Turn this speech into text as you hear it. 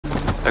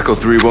Echo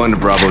 3-1 to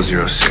Bravo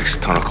 06.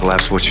 Tunnel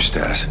collapse. What's your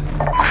status?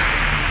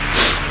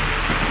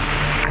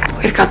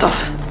 We're cut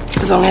off.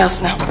 There's only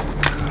us now.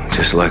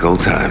 Just like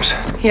old times.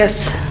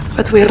 Yes,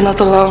 but we're not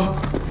alone.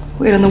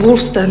 We're in the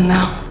wolf's den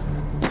now.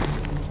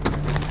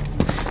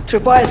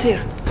 Tripwire's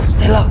here.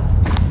 Stay low.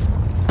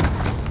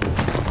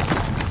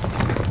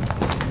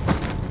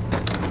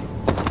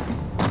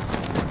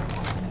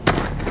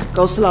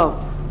 Go slow.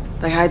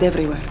 They hide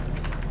everywhere.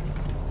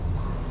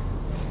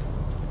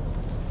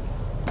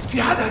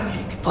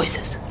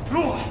 Voices.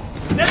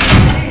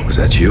 Was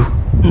that you?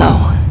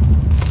 No.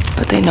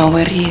 But they know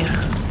we're here.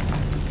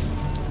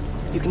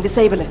 You can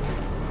disable it.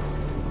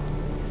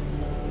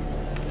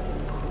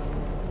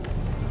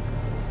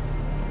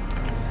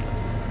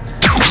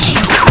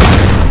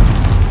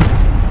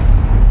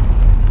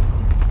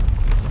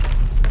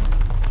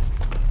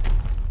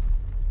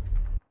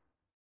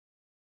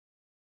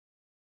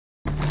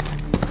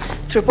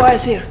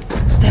 Tripwire's here.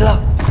 Stay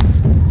low.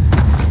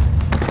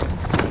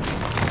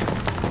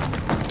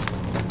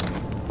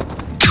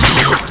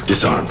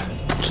 Disarmed.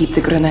 Keep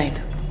the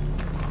grenade.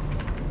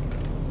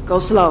 Go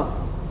slow.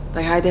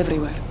 They hide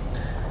everywhere.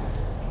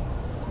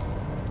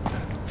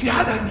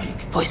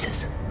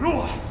 Voices.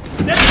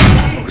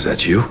 Was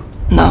that you?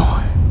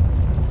 No.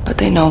 But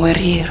they know we're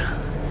here.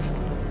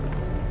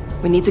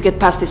 We need to get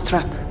past this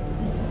trap.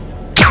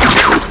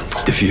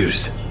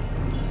 Diffused.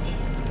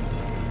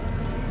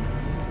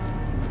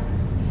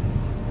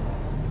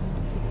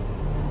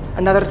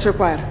 Another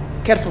tripwire.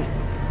 Careful.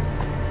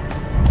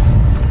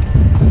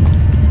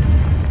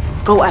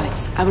 Go,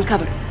 Alex. I will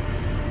cover.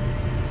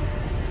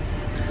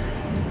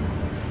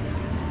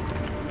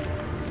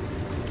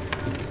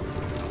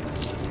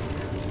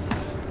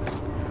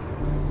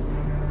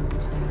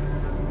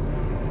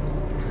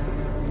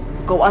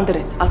 Go under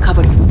it. I'll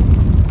cover you.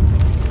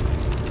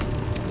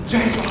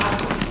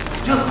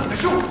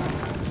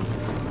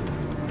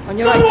 On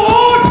your right.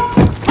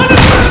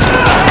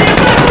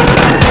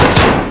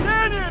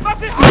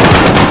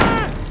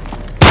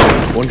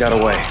 One got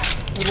away.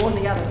 We warn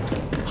the others.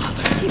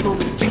 Keep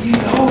moving.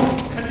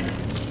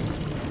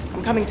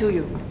 I'm coming to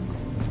you.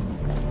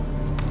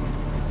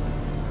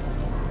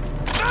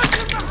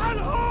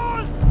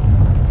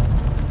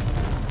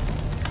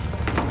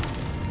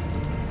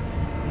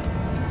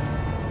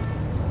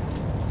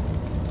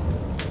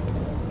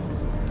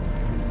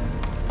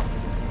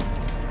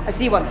 I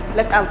see one.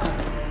 Left alcove.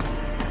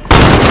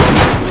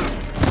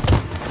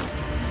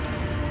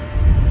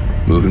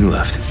 Moving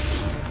left.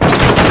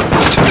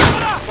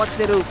 Watch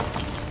the roof.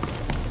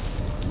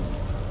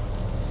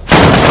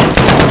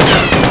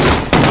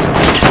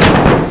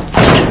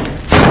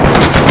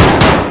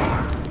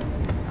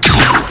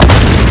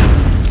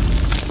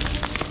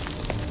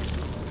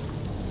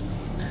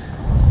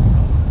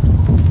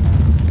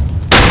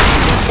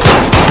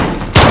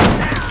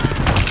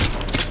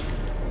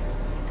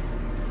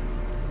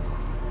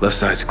 Left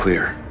side's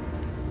clear.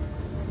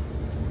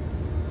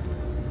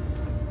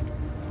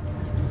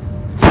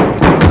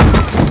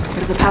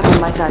 There's a path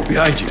on my side.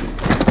 Behind you.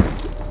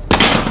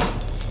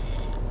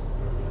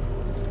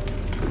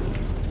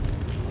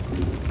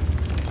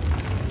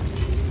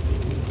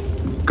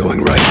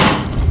 Going right.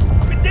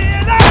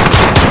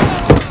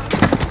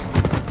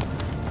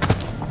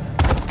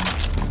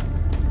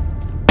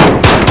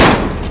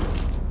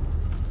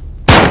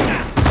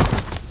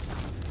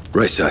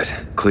 Right side,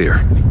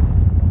 clear.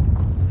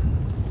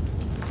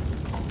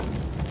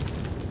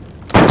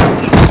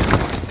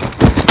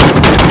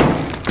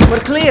 We're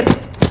clear.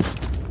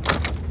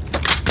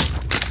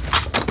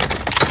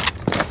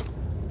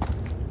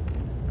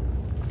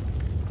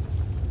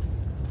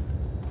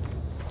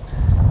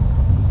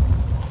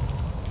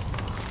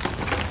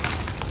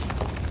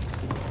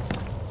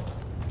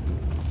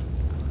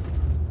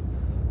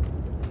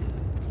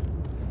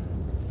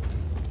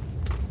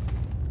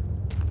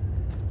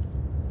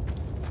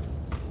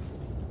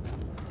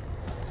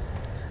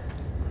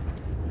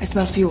 I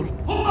smell fuel. Get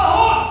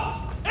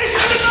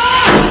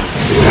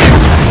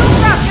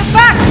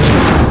back!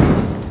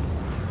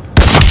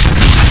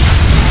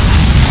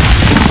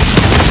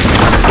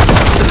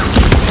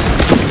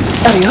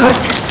 Are you hurt?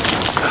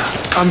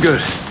 I'm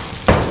good.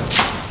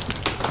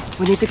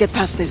 We need to get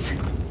past this.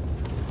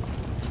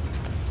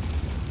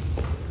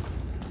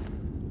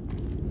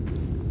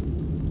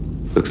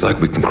 Looks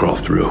like we can crawl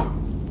through.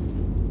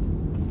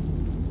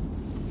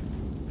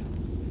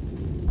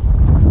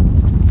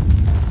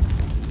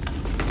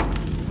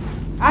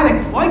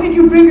 Alex, why did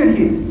you bring her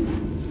here?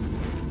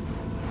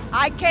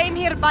 I came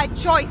here by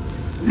choice.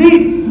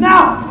 Leave,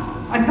 now!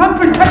 I can't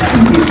protect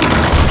you here.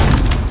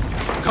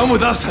 Come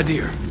with us,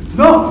 Hadir.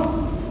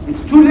 No, it's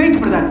too late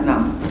for that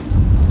now.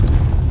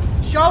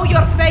 Show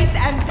your face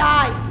and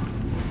die.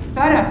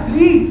 Farah,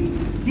 please.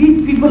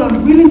 These people are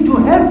willing to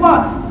help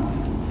us.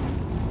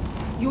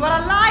 You are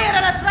a liar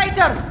and a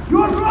traitor.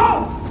 You're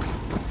wrong.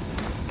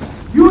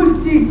 You will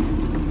see.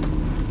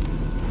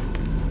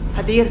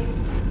 Hadir.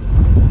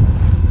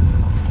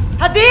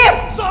 Hadir!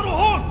 صاروا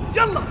هون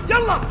يلا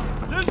يلا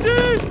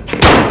للدين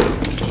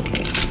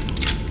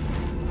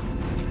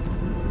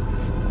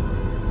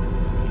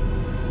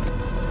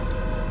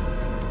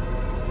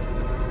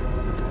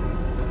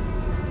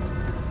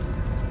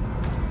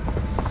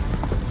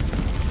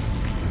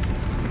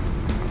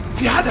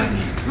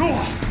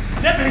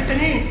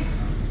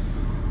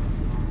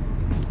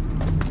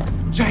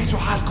جهزوا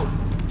حالكم،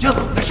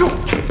 يلا نشوف.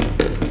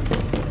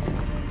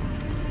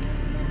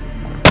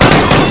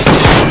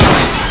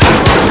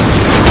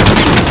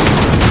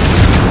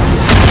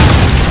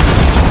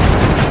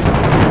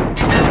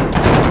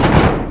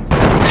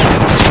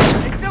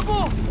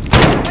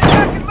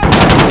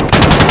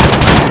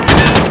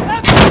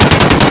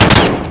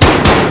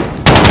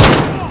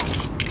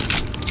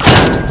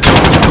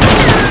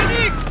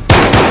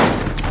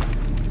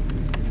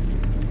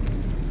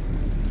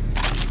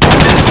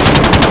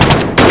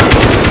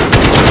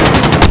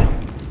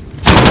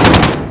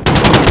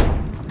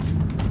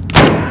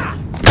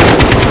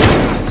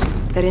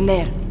 They're in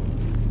there.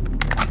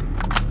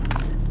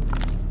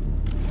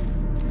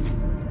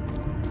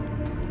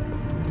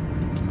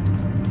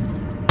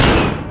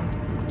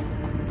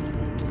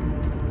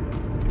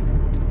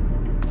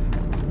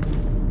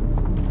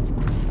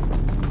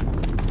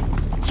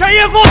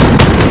 شيفوا!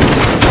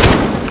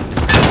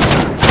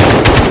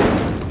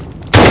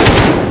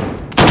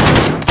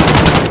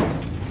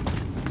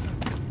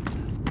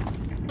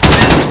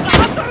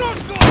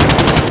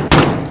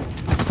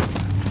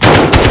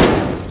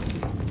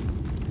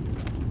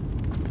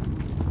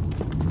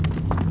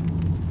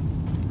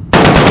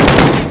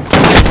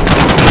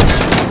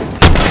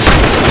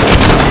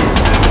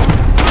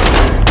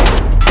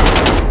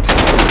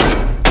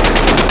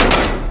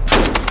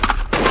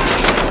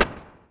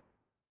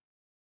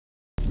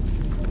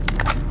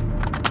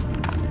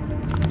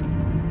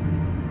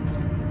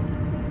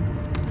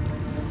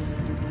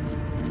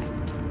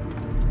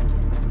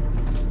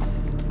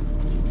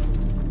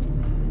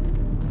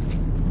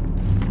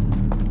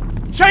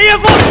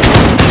 شيفوا!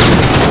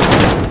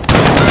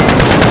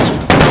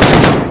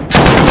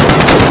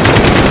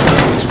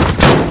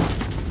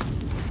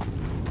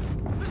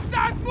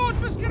 مستعد موت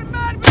بس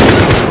كرمال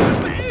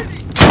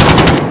بعيدي.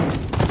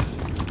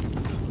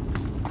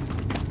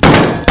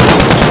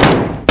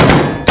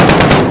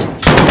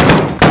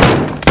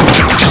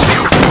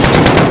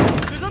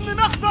 بضمن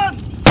مخزن.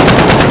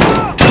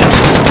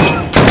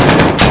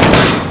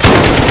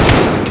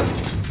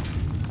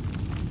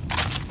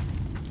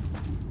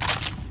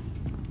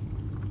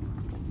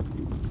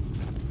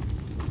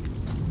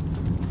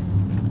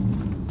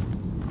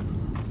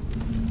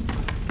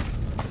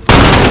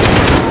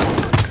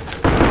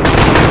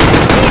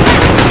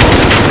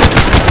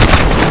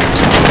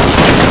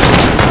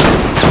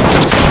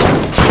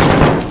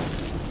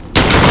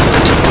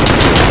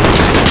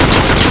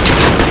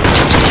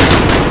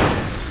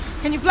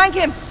 Can you flank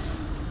him?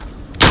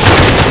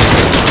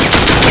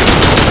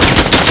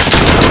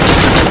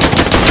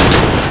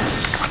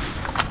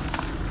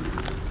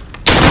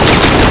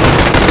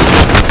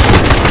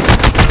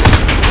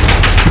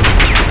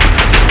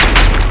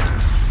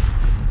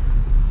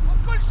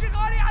 كل شيء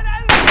غالي على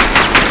علمي.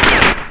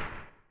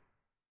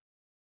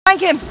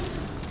 Flank him!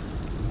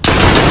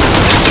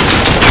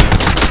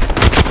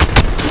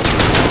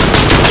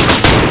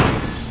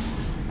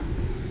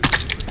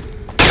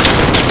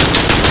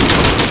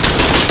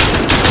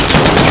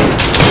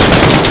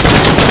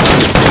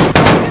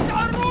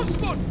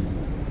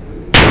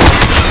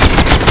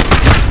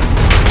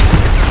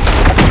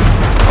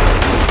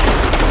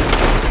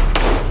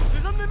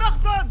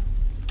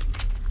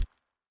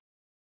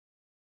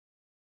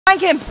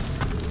 Flank him!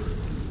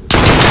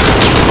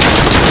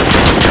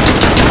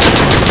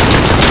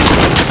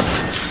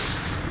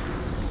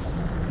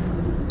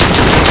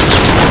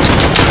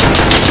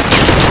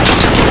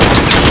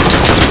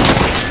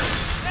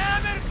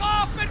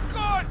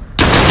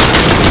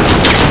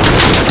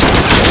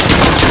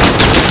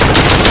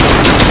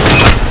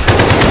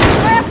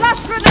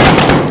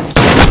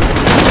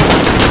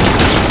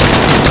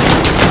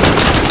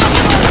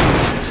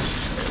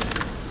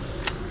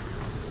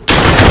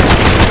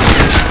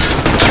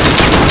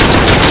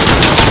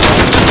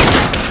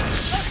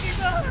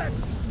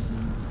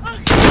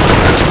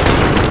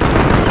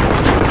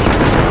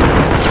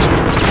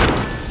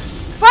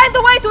 Find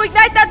a way to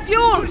ignite that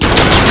fuel!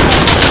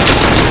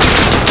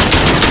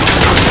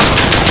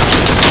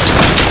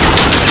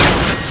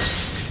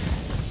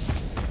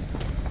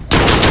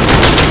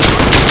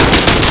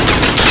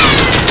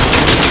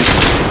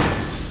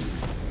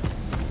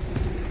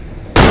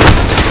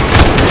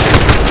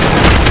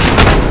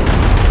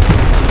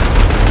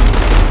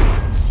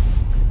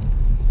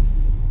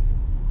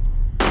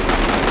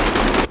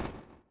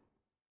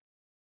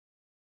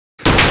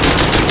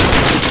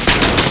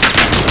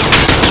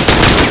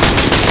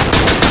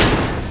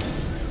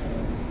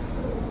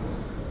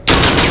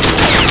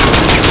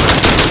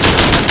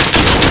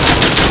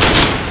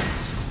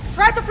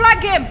 Try to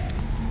flank him!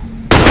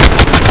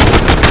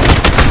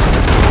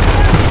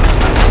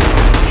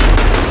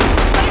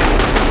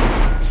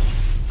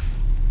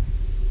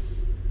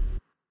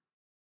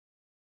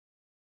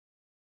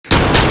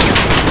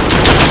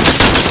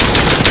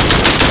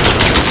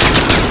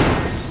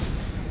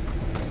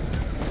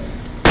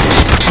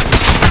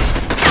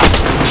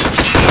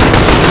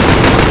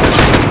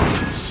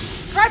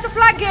 Try to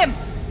flank him!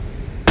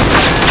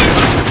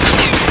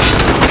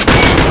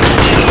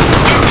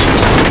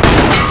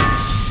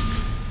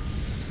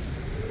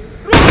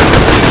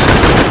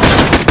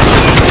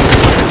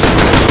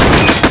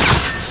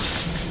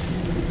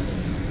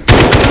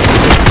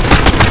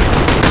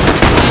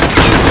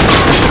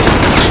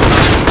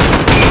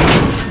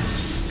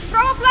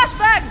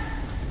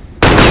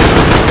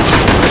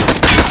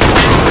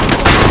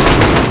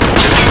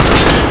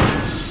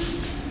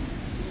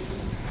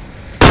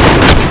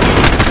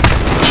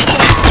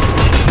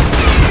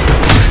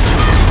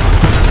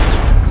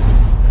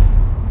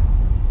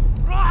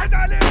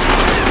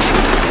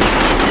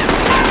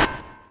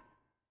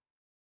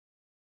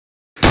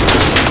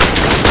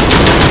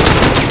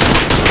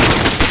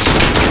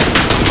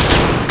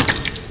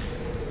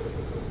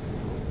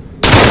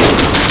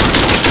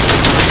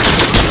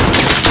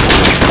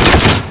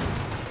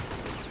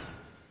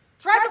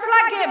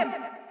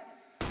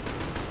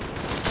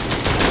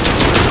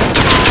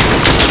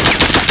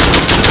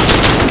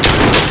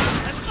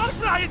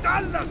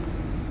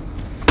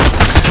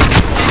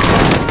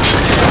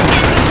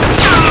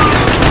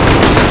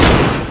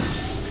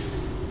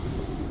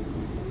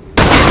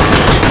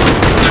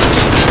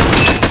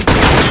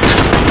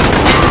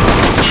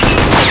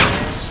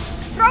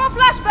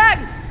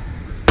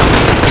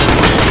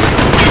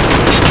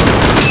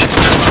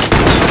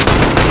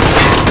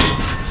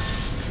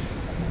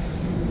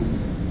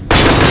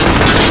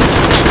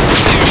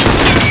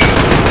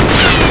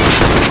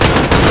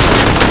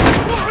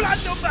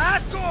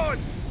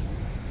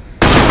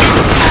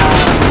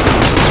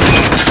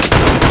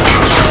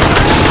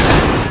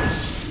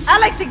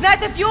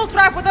 the fuel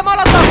trap with a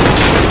Molotov!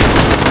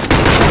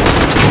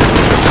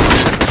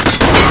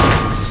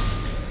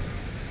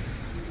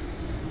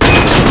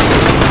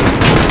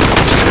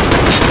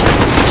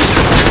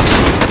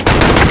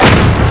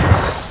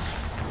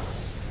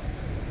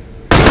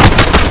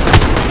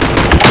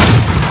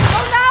 Go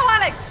now,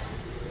 Alex!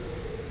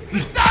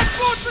 مستعد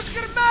فوت مش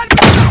كرمال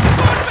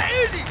فوت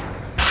بإيدي.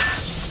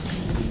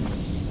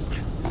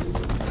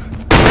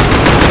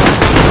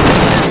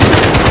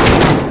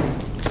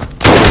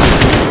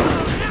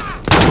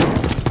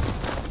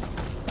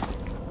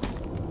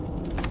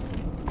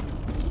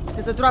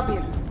 There's a drop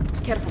here.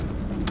 Careful.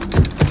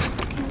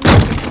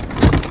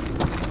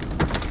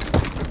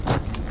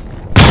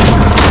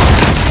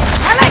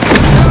 Alex!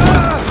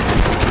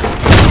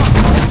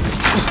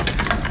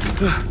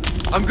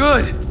 I'm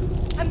good.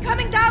 I'm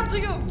coming down to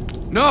you.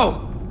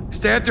 No!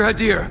 Stay after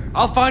Hadir.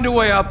 I'll find a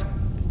way up.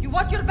 You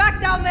watch your back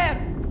down there.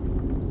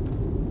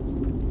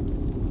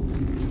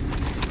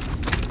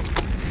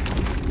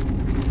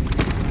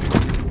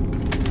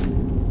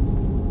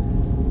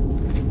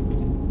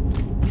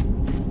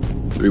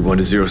 One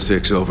to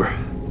 06, over.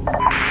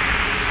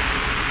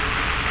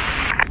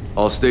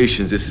 All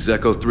stations, this is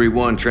Echo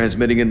 3-1,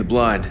 transmitting in the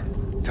blind.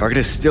 Target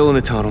is still in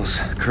the tunnels,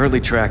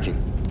 currently tracking.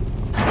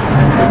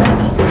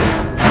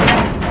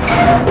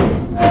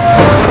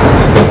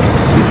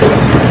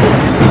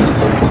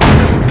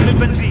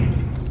 البنزين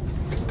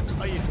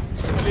طيب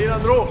خلينا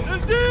نروح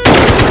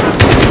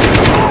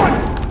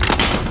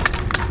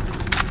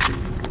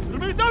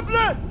رمي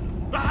دبلة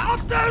رح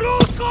اقطع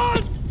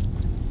رؤوسكم.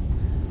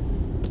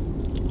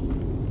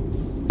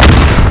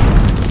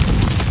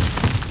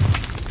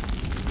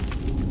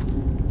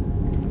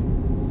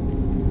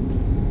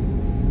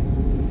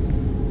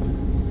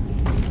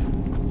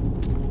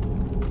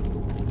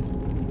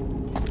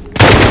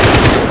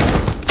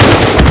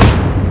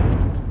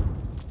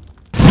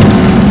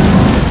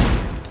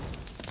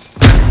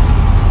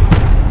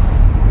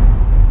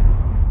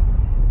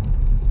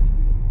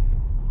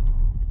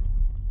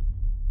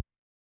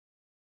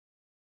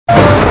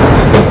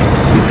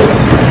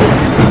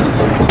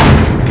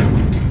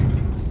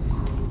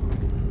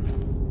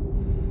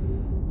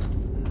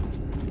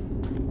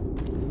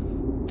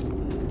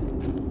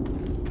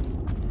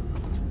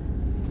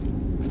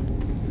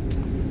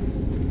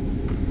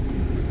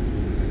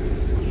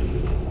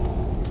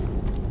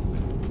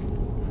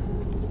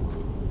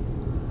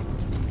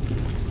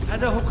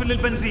 هذا هو كل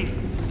البنزين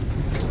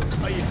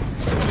طيب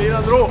خلينا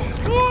نروح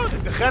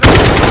دخلنا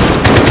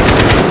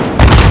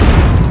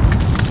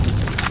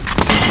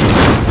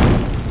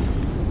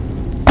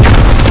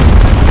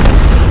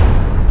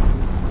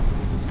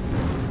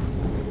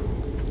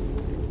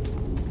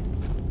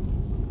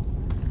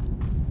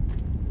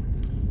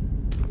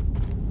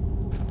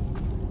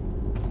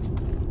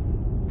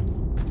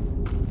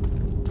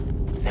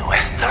The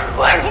Western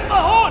world, هم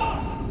هون.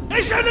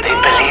 ايش they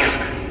believe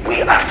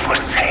we are for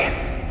sale.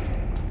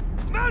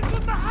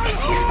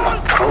 This is not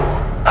true.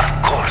 Of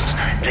course,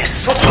 the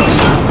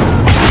superpower.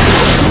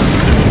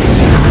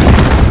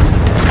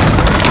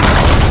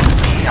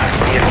 We are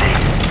merely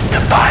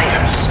the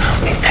buyers.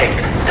 We take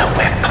the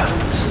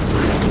weapons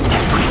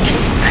and we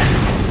keep them.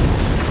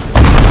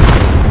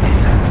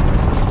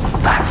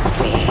 But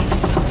we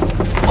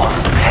own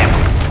them.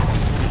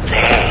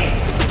 They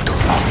do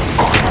not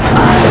own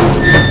us.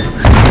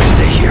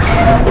 Stay here.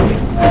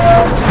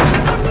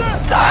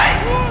 Die.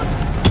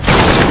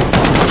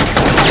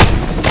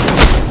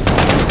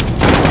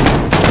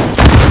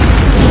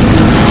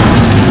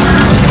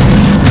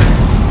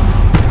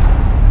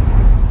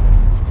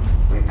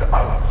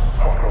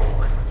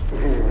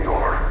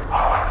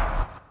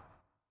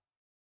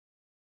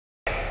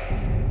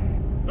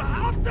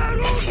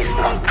 This is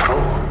not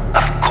true.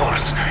 Of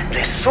course,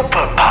 the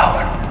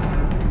superpower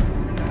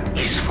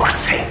is for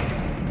sale.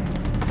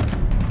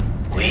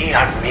 We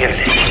are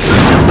merely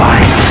the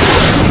buyers.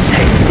 We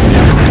take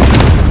the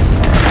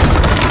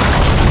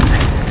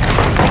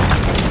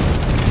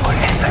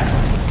forever.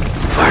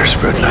 Fire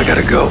spreading, I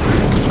gotta go.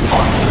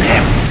 On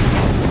them.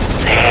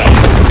 They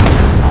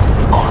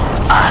on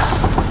us.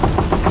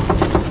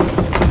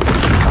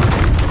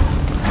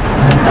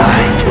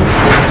 Die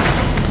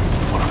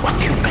for what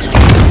you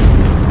believe.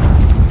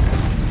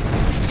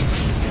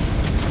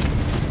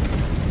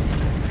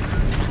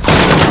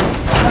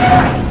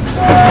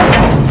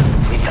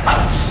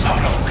 Without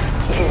sorrow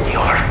in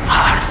your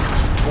heart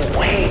to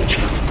wage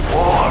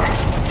war.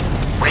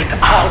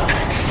 Without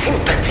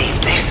sympathy,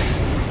 this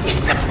is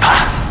the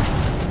path.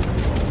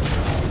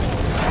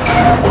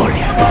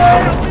 Warrior.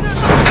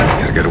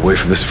 Gotta get away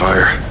from this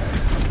fire.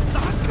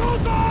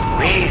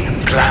 We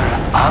plan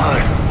our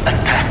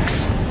attacks.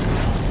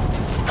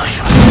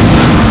 Toshos.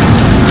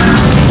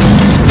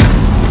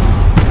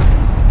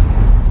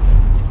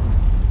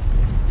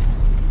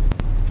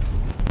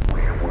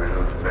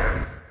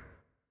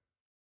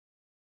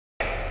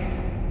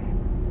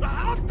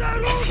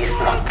 This is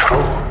not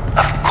true.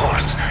 Of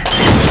course,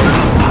 this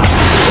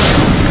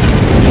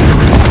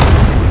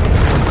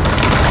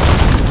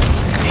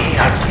we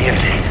are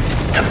merely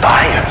the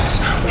buyers.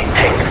 We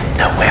take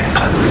the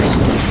weapons.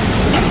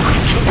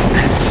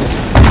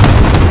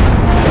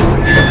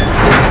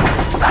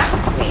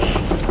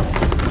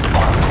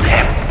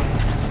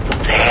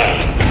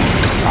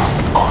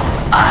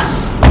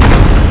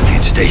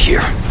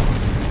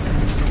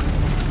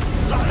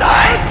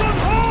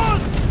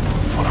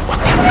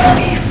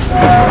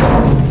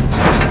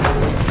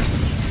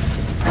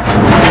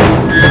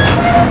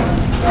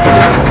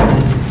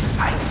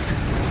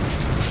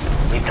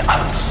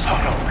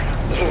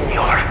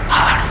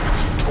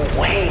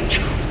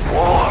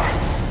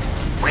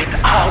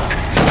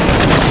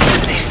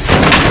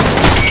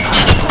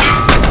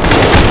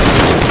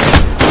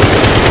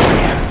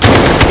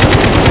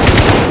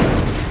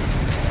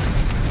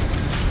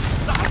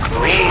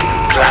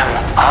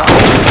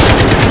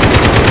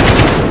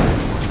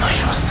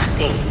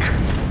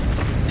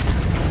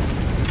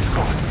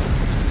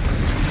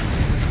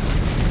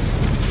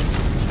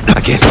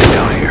 I can't sit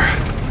down here.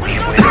 We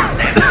will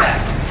never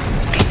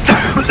be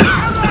done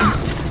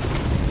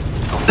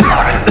to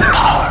foreign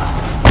power.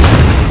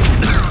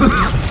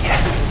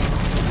 Yes.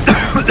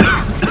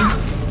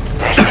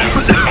 There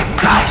is a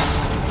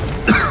price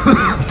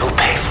to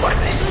pay for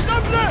this.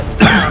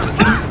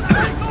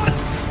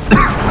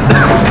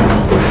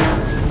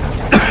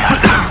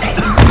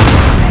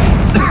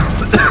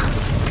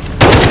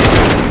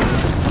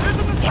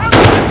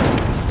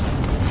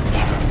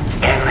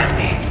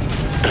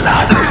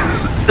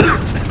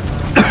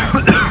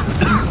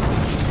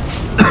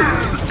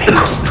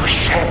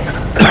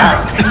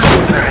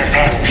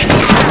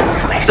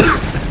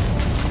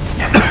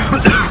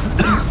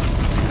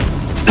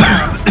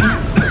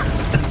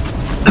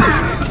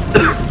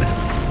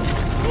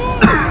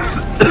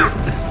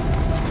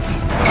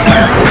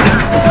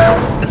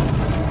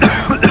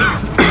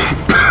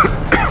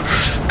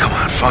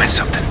 Find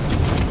something.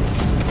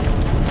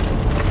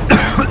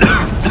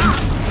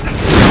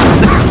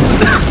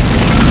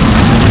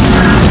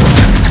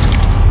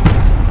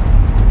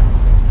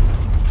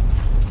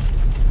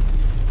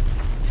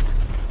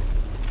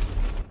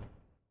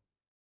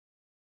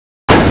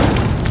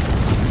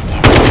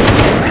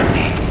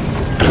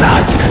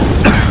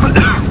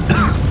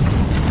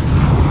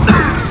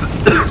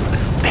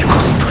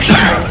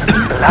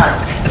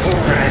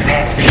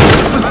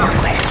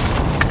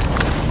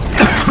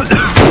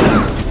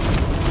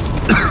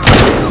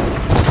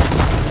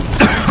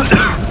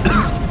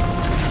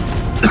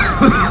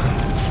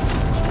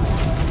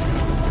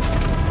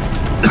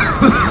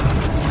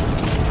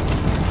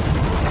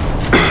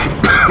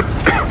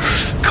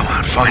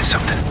 Find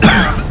something.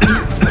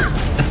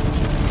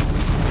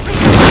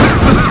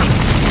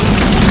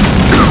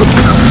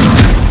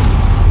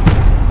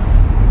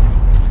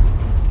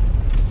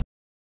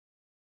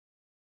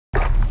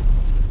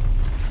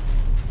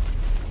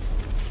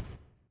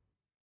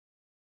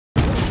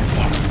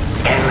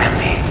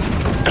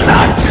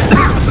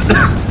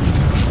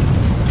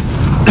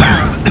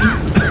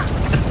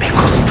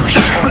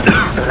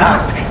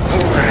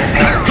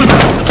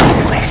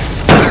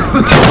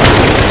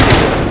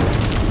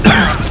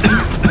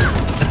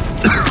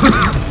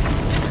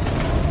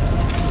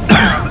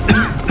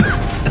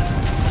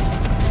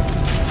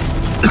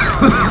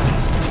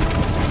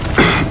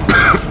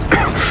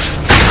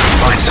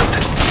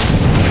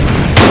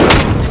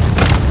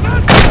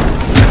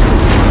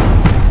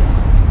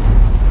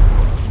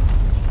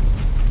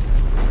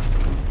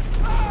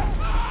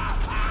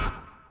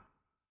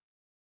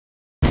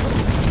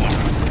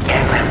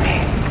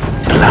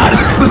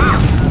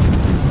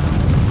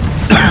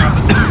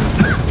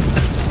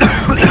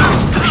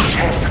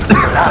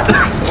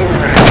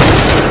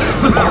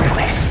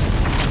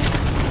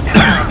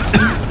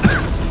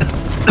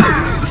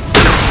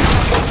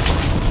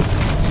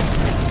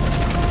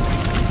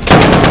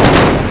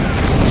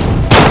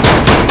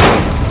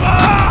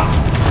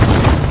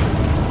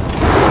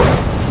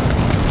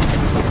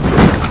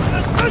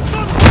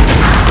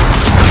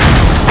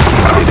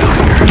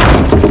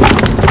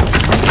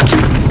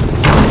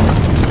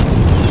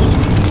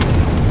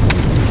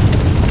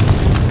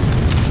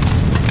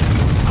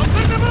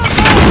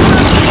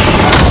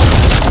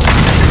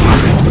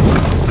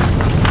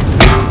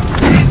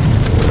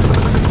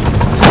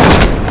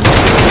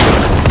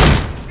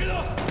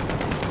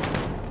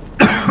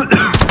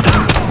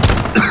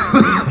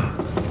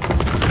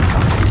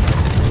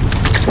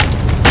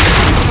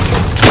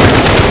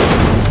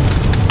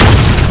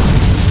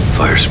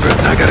 Fire spread,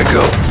 I gotta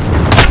go.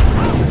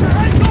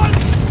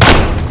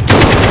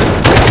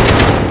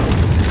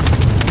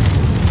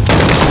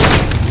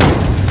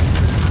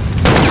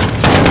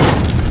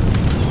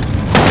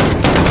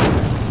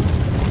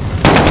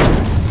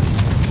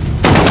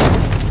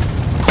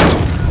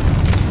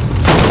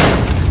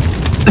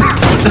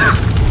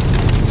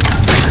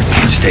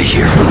 Can't stay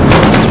here.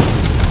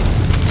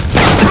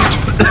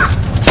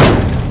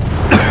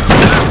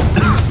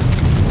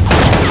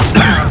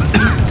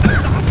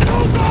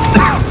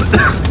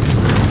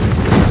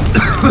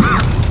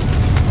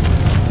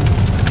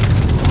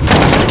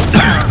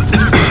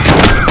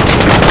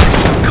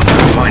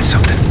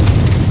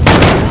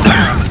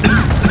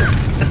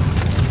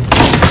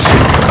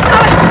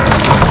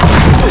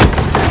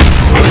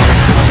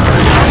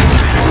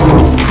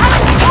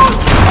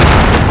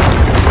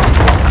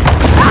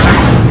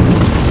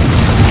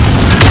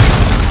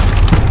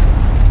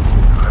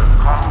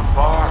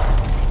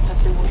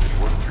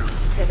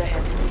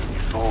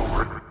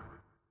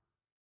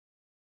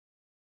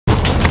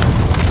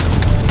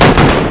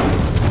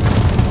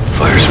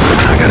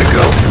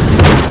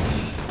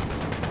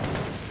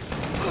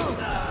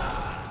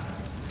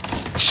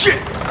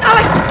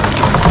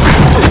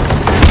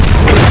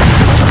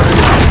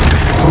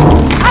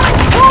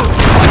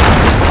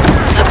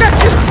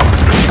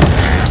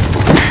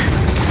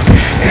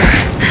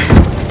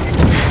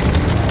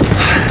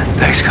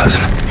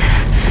 Cousin.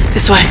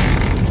 This way.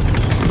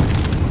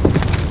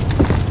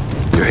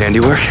 Your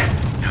handiwork?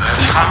 You have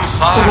come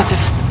far,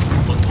 Affirmative.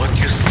 but what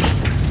you seek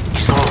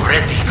is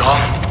already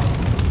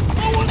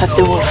gone. That's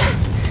the wolf.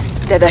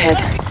 Dead ahead.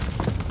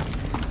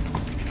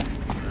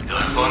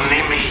 have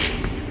only me.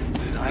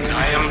 And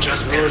I am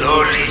just a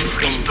lowly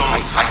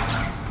freedom fighter.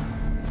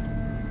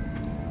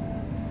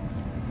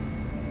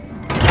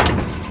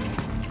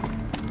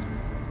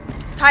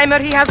 Timer,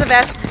 he has a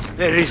vest.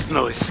 There is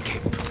no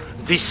escape.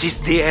 This is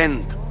the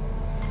end.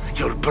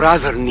 Your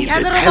brother He needed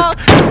has a help.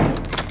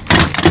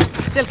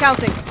 revolt. Still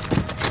counting.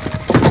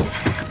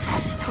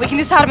 We can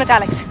disarm it,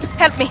 Alex.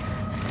 Help me.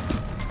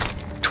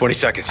 20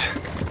 seconds.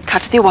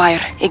 Cut the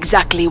wire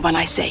exactly when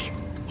I say.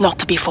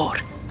 Not before.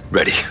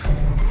 Ready.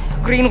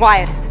 Green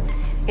wire.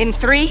 In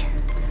 3,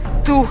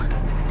 2,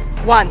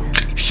 1.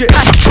 Shit!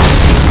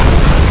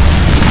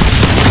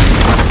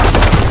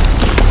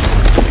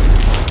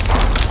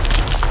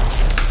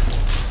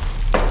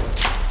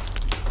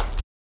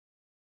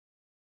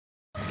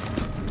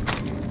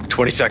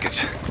 "20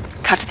 seconds.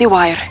 Cut the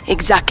wire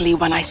exactly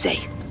when I say.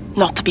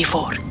 Not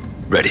before.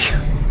 Ready.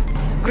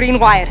 Green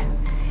wire.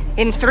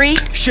 In 3.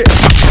 Shit!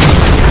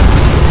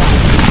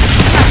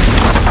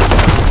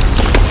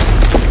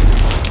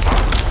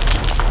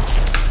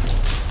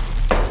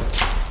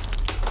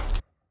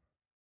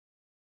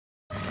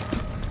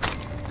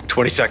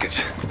 "20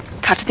 seconds.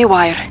 Cut the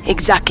wire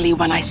exactly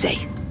when I say.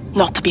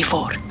 Not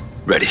before.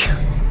 Ready.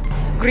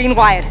 Green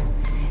wire.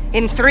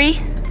 In 3,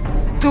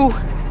 2,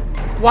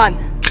 1.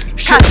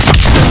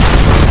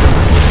 Cut!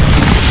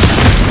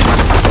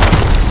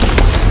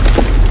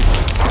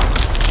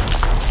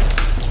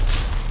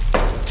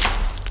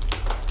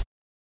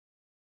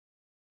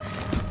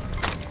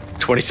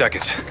 "20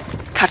 seconds.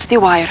 Cut the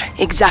wire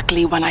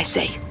exactly when I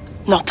say.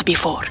 Not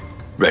before.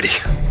 Ready.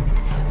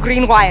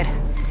 Green wire.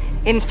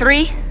 In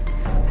 3,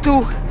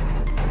 2,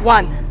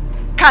 1.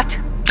 Cut!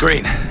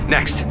 Green.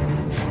 Next.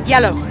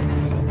 Yellow.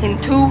 In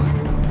 2,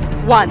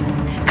 1.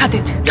 Cut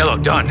it. Yellow.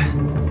 Done.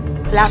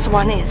 Last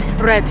one is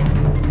red.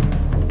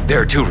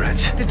 There are 2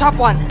 reds. The top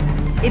one.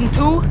 In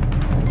 2,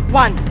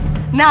 1.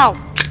 Now!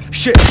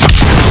 Shit!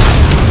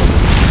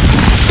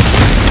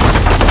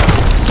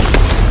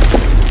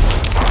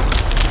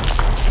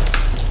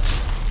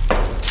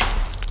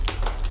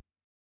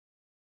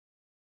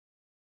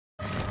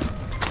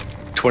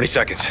 "20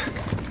 seconds.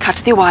 Cut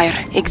the wire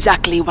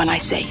exactly when I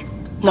say.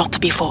 Not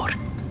before.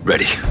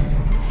 Ready.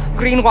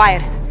 Green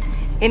wire.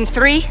 In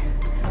 3,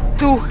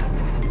 2,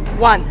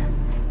 1.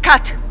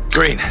 Cut!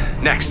 Green.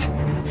 Next.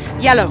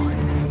 Yellow.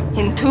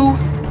 In 2,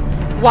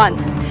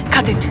 1.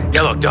 Cut it.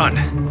 Yellow. Done.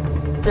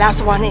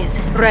 Last one is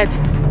red.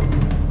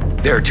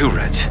 There are 2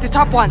 reds. The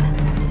top one.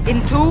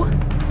 In 2,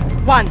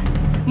 1.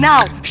 Now!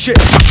 Shit!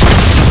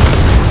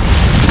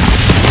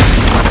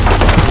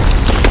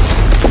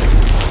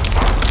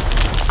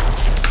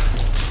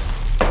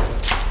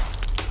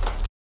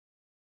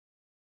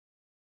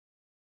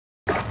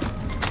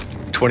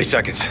 "20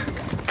 seconds.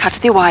 Cut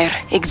the wire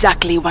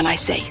exactly when I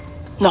say.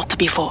 Not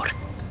before.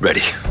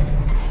 Ready.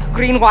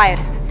 Green wire.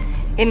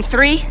 In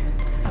 3,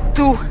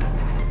 2,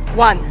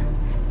 1.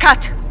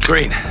 Cut!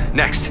 Green.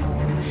 Next.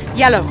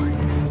 Yellow.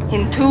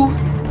 In 2,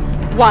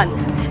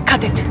 1.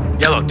 Cut it.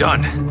 Yellow.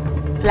 Done.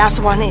 Last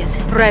one is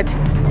red.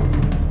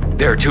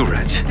 There are 2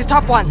 reds. The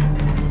top one.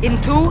 In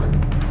 2,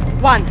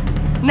 1.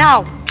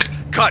 Now!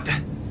 Cut!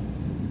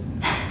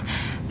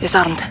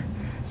 Disarmed.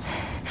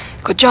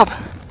 Good job.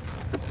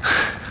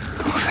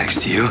 Well, thanks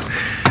to you.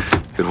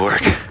 Good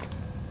work.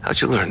 How'd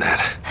you learn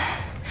that?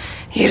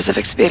 Years of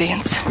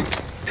experience.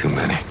 Too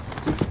many.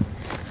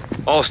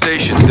 All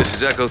stations, this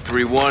is Echo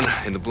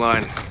 3-1 in the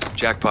blind.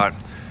 Jackpot.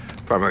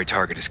 Primary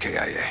target is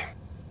KIA.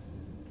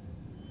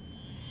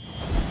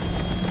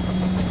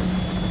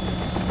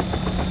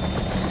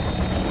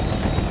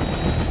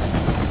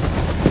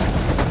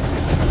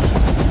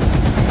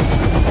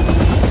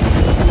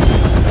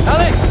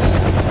 Alex!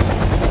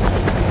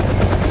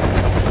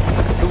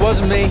 It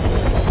wasn't me.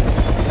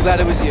 I'm glad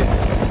it was you.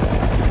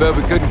 Bet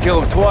we couldn't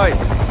kill him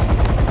twice.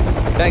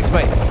 Thanks,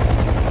 mate.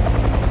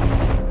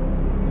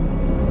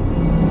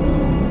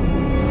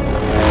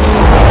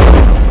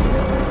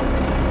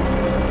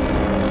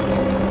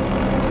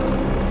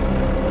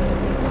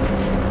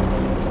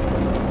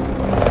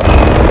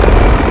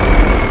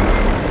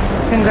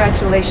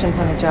 Congratulations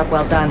on a job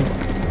well done.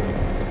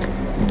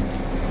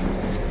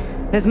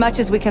 As much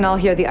as we can all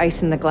hear the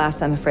ice in the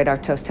glass, I'm afraid our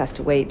toast has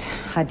to wait.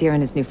 Hadir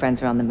and his new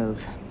friends are on the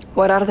move.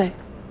 What are they?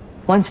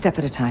 One step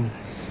at a time.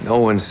 No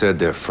one said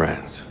they're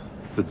friends.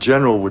 The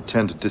General would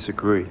tend to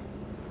disagree.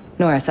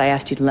 Norris, I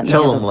asked you to let me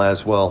Tell handle- him,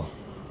 Laswell.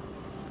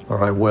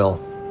 Or I will.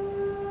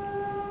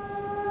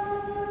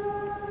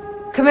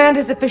 Command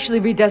has officially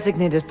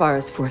redesignated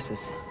Farah's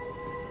forces.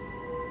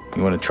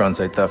 You want to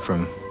translate that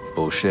from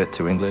bullshit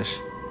to English?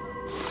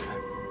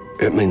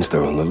 It means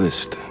they're on the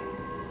list.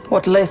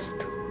 What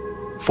list?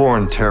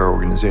 Foreign terror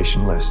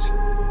organization list.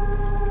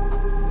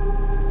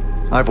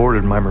 I've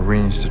ordered my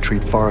Marines to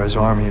treat Farah's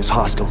army as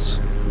hostiles.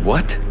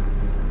 What?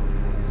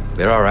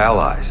 They're our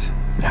allies.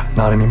 Yeah,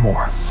 not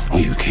anymore. Will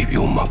you keep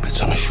your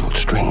Muppets on a short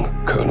string,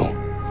 Colonel?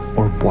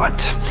 Or what?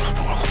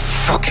 I'll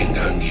fucking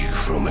earn you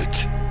from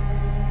it.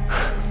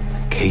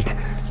 Kate,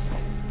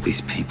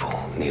 these people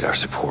need our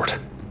support.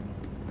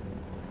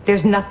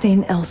 There's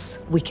nothing else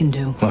we can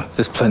do. Well,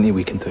 there's plenty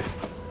we can do.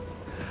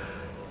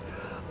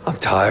 I'm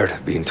tired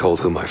of being told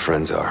who my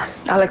friends are.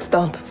 Alex,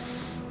 don't.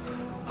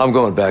 I'm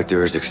going back to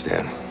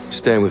Urzikstan,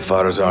 staying with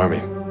Farah's army.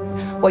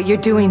 What you're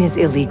doing is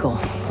illegal.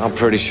 I'm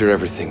pretty sure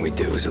everything we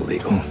do is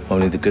illegal.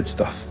 Only the good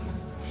stuff.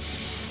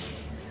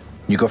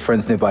 You got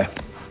friends nearby?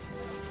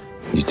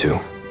 You too.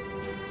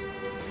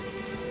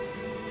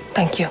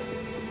 Thank you.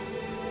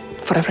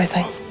 For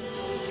everything.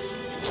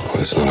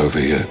 Well, it's not over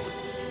yet.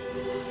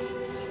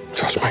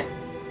 Trust me.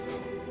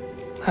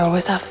 I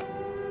always have.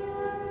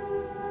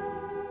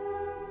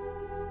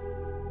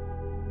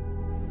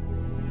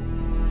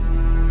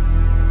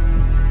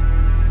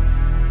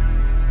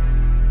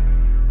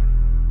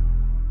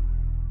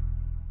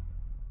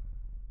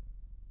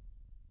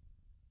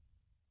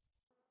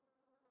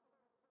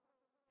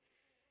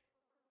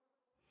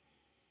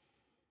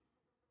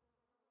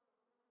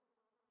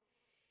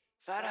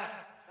 Farah!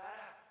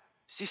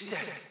 Sister,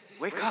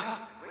 wake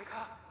up!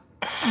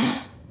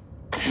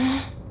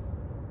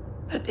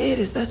 Hadir,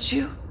 is that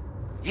you?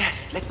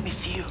 Yes, let me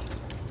see you.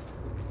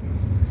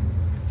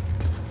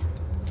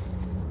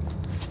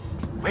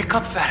 Wake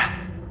up, Farah.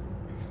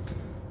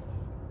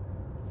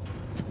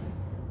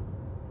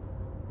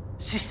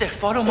 Sister,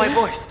 follow my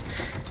voice.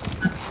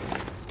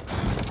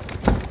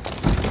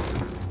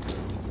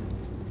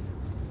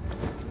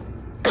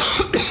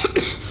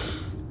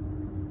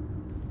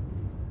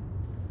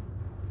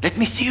 Let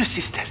me see you,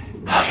 sister.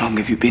 How long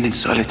have you been in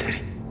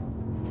solitary?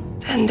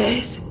 10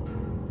 days.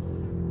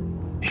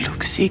 You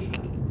look sick.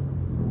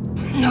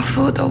 No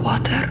food or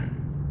water.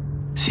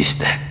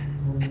 Sister,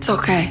 It's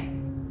okay.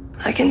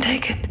 I can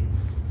take it.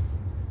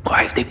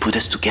 why have they put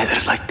us together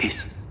like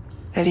this?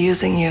 They're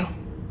using you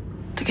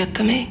to get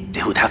to me.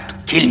 They would have to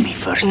kill me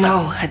first.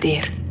 No,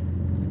 Hadir.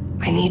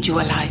 I need you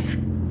alive.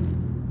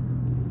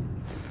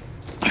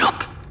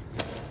 Look.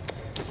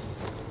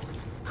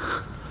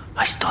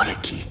 I stole a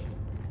key.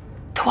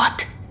 To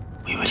what?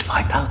 We will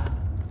find out.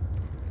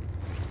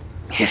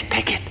 Here,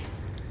 take it.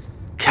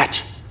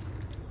 Catch.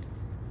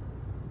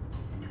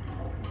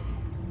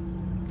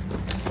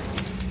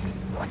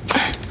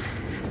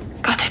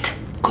 Got it.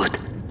 Good.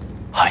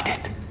 Hide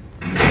it.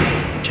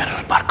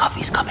 General Barkov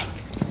is coming.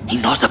 He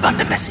knows about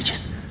the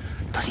messages.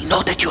 Does he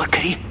know that you are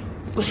Karim?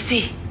 We'll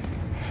see.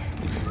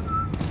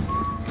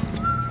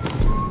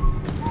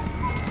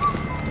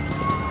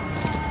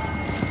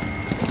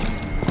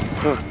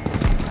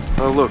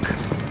 Oh, look.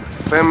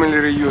 Family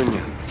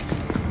reunion.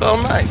 Oh,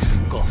 nice.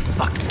 Go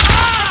fuck.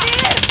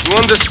 You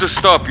want us to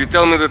stop, you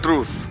tell me the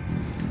truth.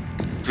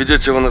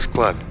 Ведете его на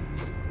склад.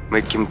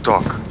 Make him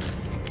talk.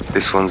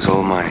 This one's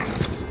all mine.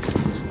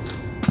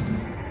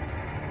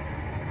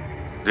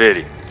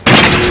 Двери.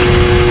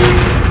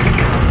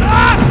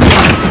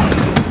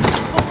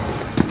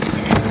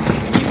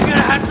 Keep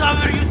your hands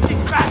over, you thick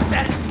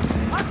bastard!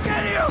 I'll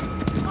kill you!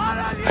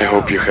 I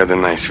hope you had a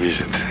nice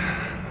visit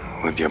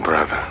with your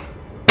brother.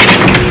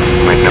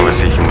 Might never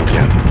see him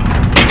again.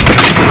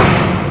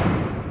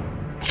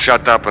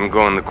 Shut up and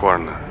go in the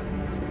corner.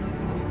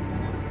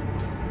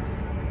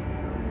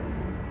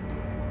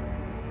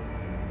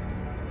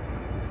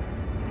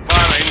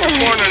 Farah, in the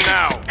corner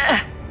now!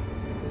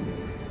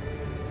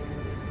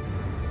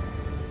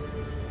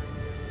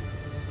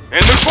 In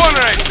the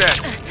corner, I said!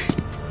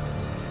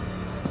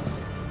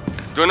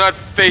 Do not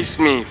face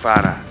me,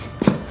 Farah.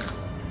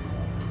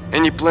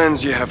 Any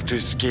plans you have to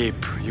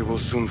escape, you will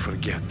soon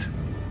forget.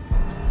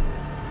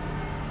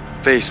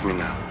 Face me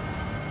now.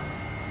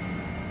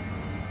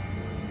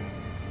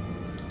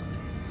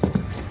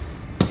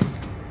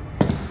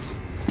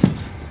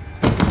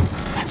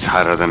 It's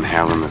hotter than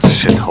hell in this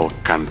shithole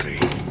country.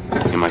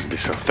 You must be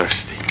so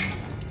thirsty.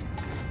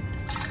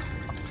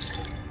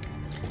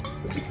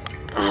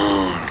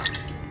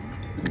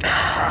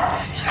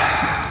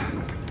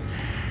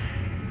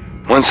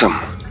 Want some?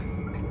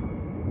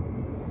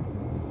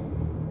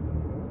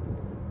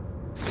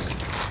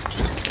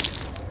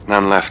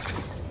 None left.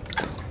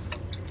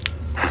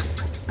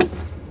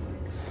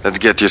 Let's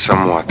get you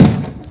some water.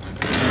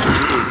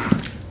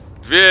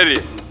 Двери!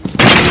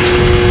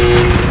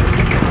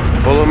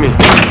 Follow me.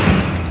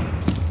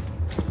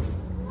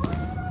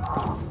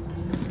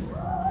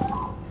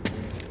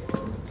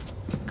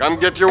 Come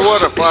get your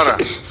water, Farah.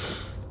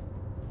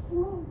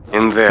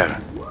 In there.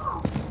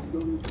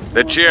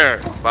 The chair,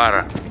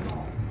 Farah.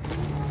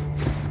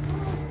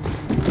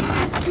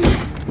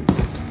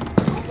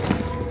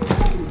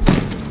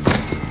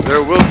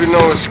 There will be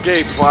no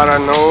escape, Farah.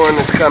 No one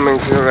is coming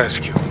to your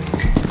rescue.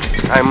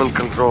 I'm in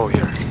control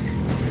here.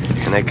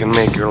 And I can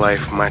make your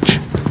life much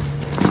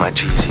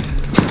easier.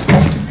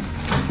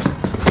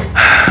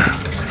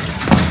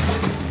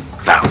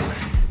 Now,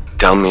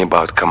 tell me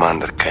about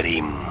Commander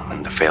Karim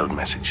and the failed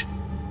message.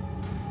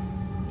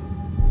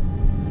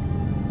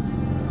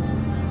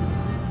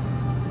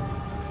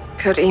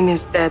 Karim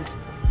is dead.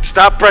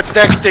 Stop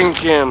protecting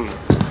him.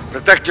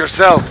 Protect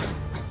yourself.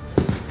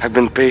 I've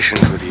been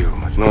patient with you,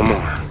 but no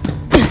more.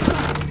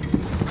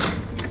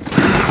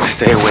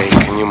 Stay awake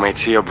and you might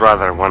see your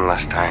brother one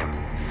last time.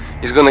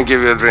 He's gonna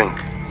give you a drink.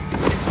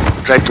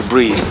 Try to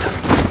breathe.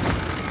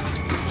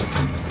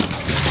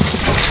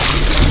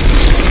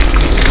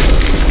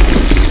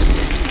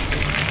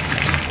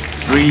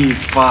 Breathe,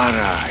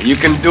 Farah. You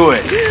can do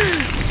it.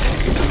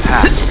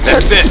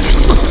 That's it.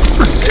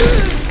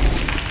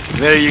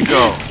 There you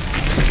go.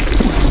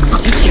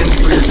 You can't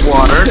breathe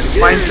water.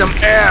 Find some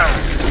air.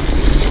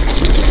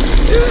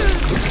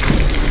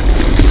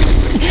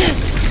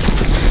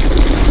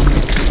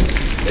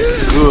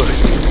 Good.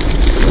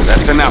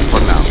 That's enough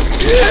for now.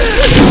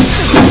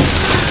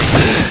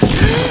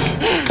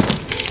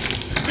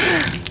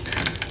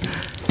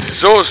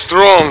 So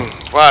strong,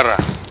 Farah.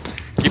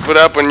 Keep it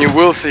up and you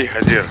will see,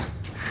 Hadir.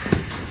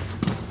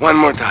 One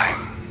more time.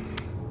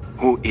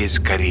 Who is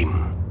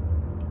Karim?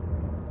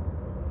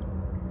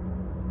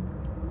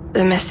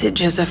 The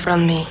messages are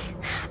from me.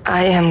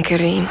 I am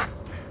Karim.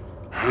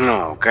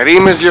 No,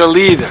 Karim is your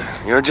leader.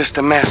 You're just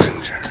a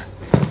messenger.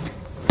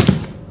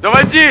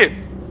 Доводи!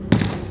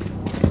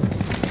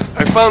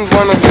 I found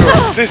one of your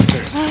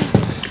sisters.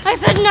 I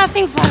said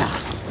nothing,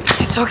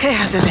 Farah. It's okay,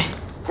 Azadeh.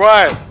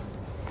 Quiet.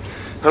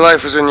 Her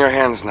life is in your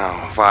hands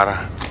now,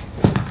 Farah.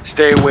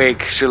 Stay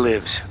awake, she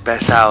lives.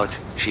 Pass out,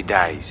 she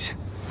dies.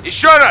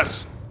 Еще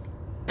раз!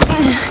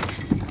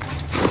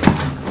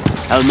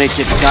 I'll make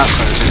it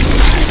tougher this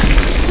time.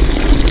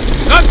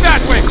 Not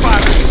that way,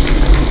 Farah!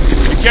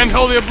 You can't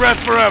hold your breath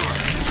forever.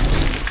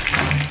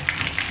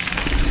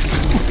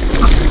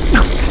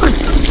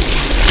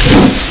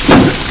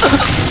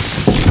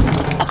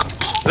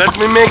 Let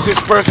me make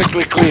this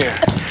perfectly clear.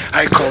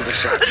 I call the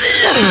shots.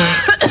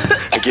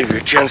 I give you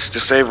a chance to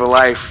save a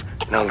life.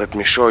 Now let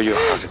me show you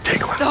how to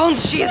take one. Don't,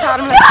 she is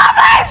harmless.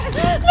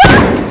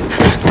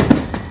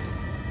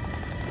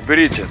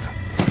 Берите это.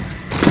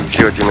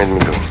 See what you made me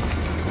do.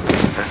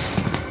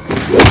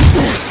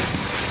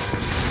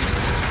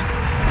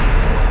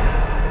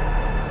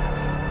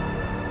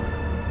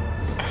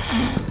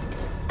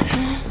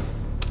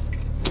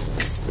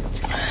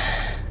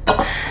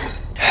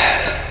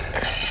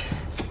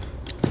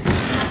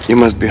 You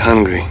must be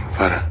hungry,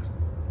 Farah.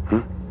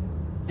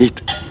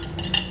 Eat.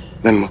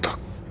 Then we'll talk.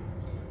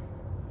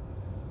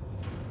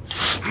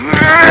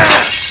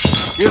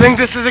 You think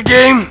this is a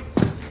game?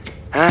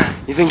 Huh?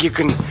 You think you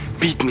can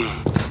beat me?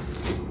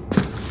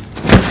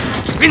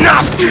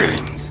 Enough,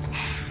 killings!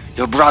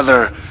 Your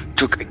brother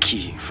took a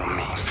key from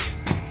me.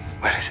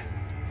 Where is it?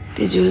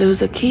 Did you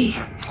lose a key?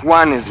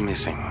 One is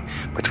missing,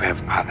 but we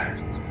have others.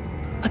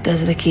 What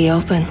does the key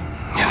open?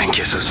 You think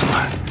you're so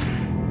smart?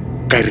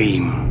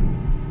 Karim.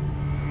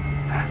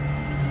 Huh?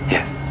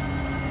 Yes.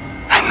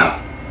 I know.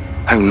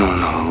 I've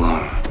known all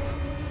along.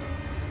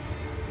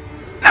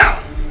 Now,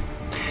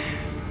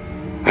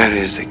 where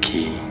is the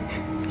key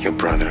your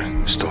brother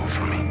stole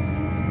from me?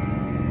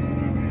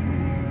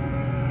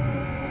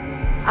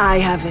 I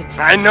have it.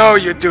 I know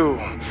you do.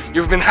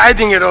 You've been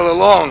hiding it all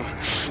along.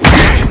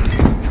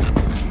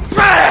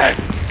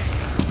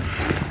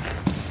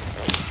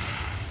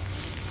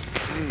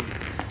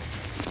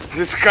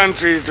 This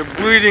country is a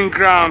breeding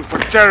ground for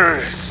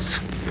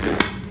terrorists.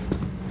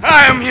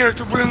 I am here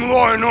to bring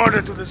law and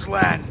order to this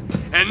land,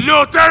 and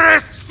no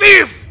terrorist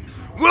thief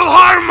will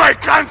harm my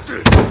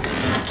country.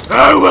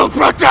 I will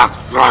protect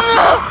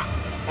Russia.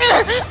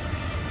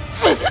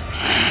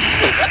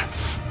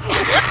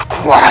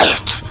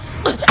 Quiet.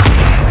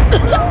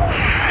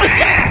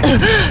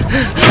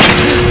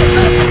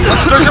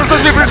 Что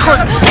с ней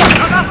происходит?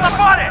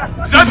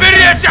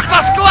 Заберите их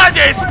на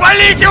складе и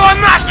спалите его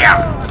нахер!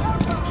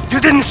 You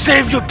didn't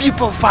save your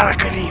people, Farah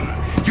Karim.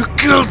 You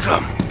killed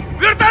them.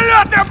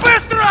 Вертолеты,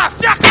 быстро!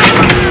 Всех!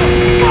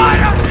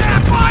 Фаер!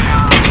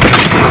 Фаер!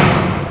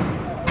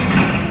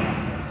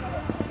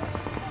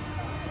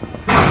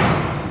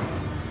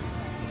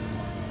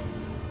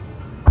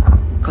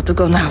 Got to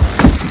go now.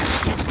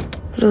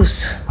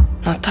 Loose,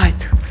 not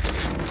tight.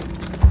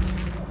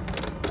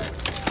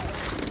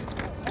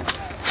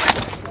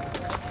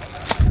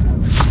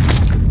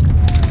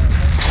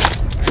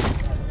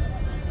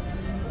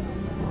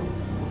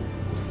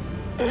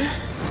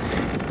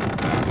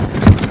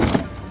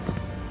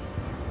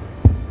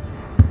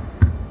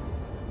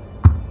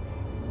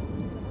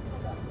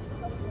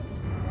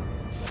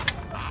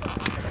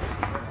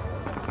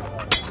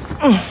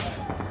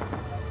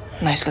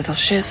 Nice little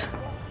shiv.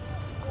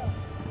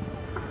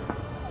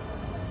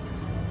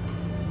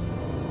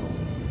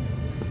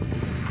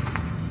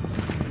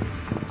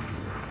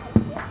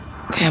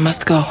 Okay, I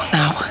must go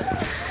now.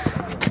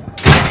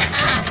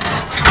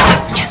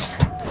 Yes.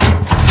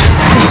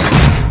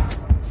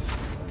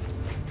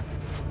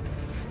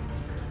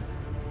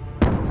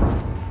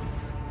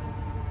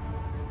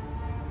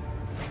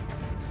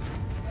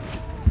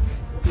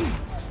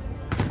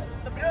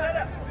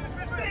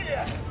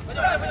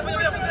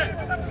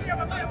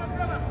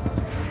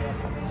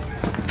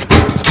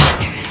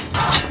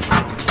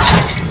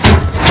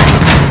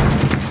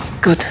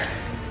 Good.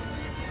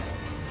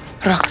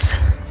 Rocks.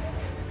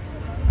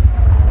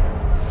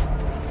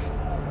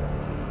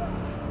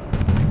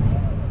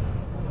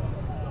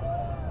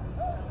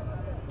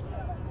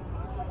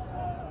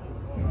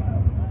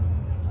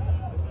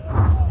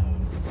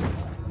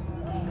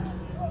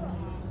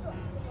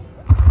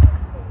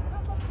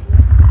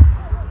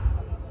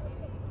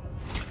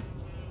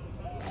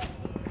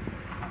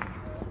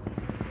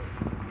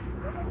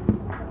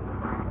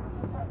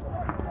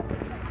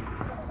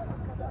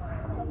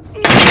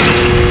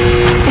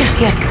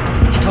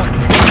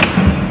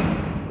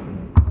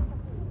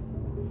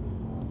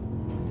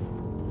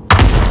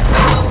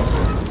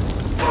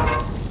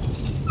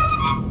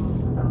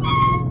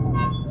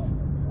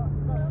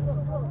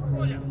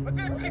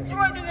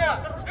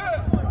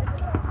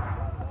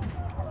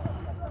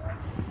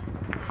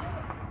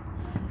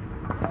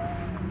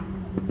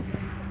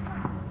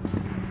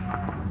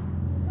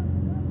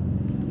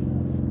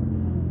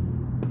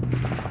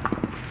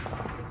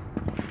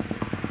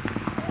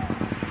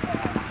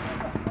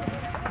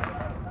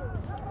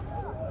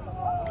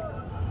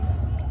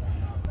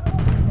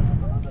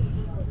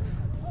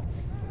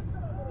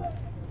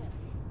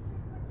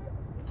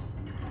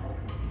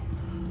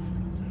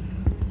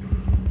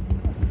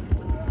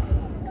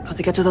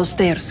 to get to those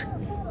stairs.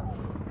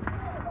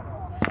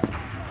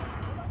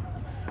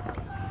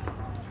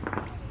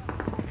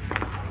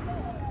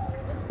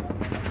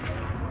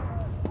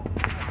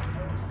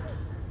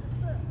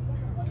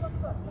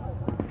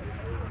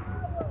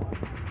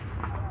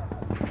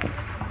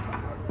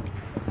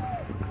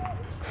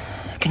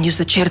 I can use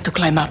the chair to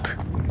climb up.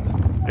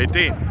 Эй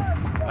ты!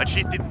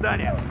 Очистить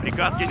здание!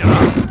 Приказ генерала!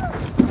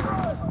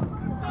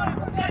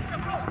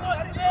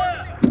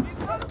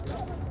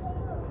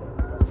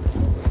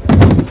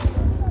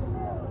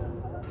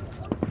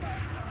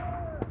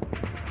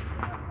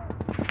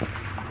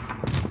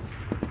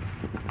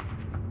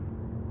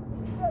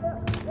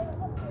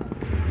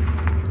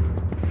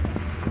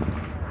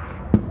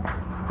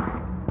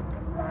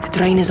 The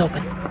drain is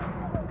open.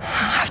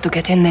 I have to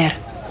get in there.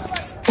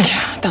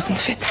 Doesn't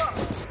fit.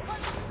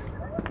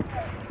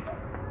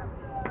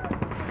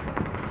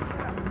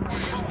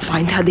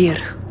 Find Hadir.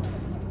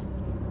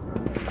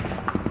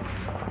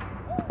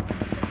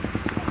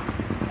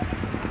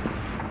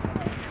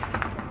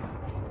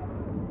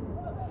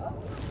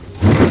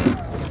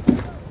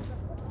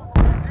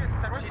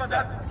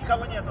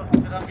 Никого нету.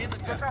 Там видно,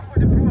 кто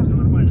проходит, просто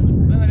нормально.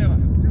 Да, налево.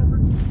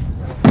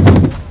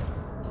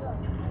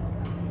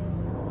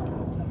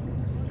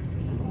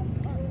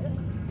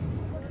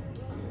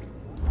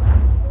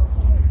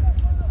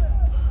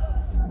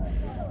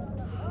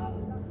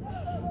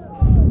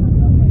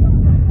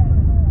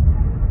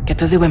 Get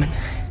to the women.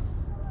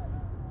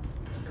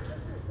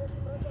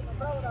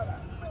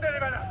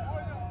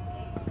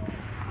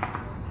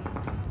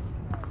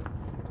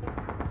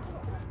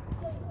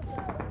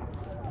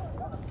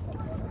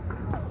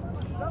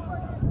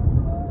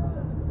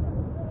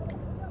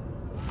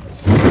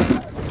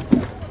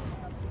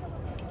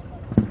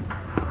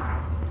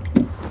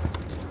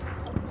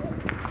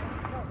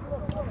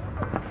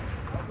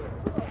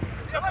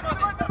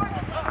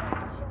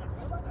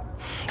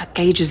 That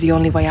cage is the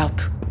only way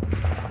out.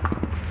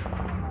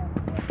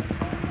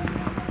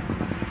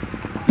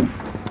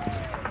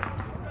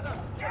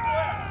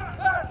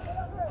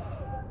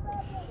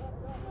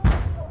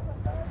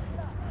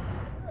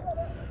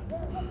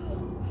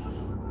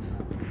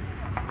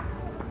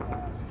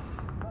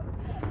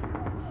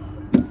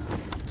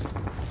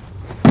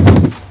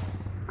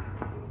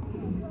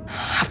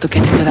 Have to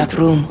get into that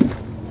room.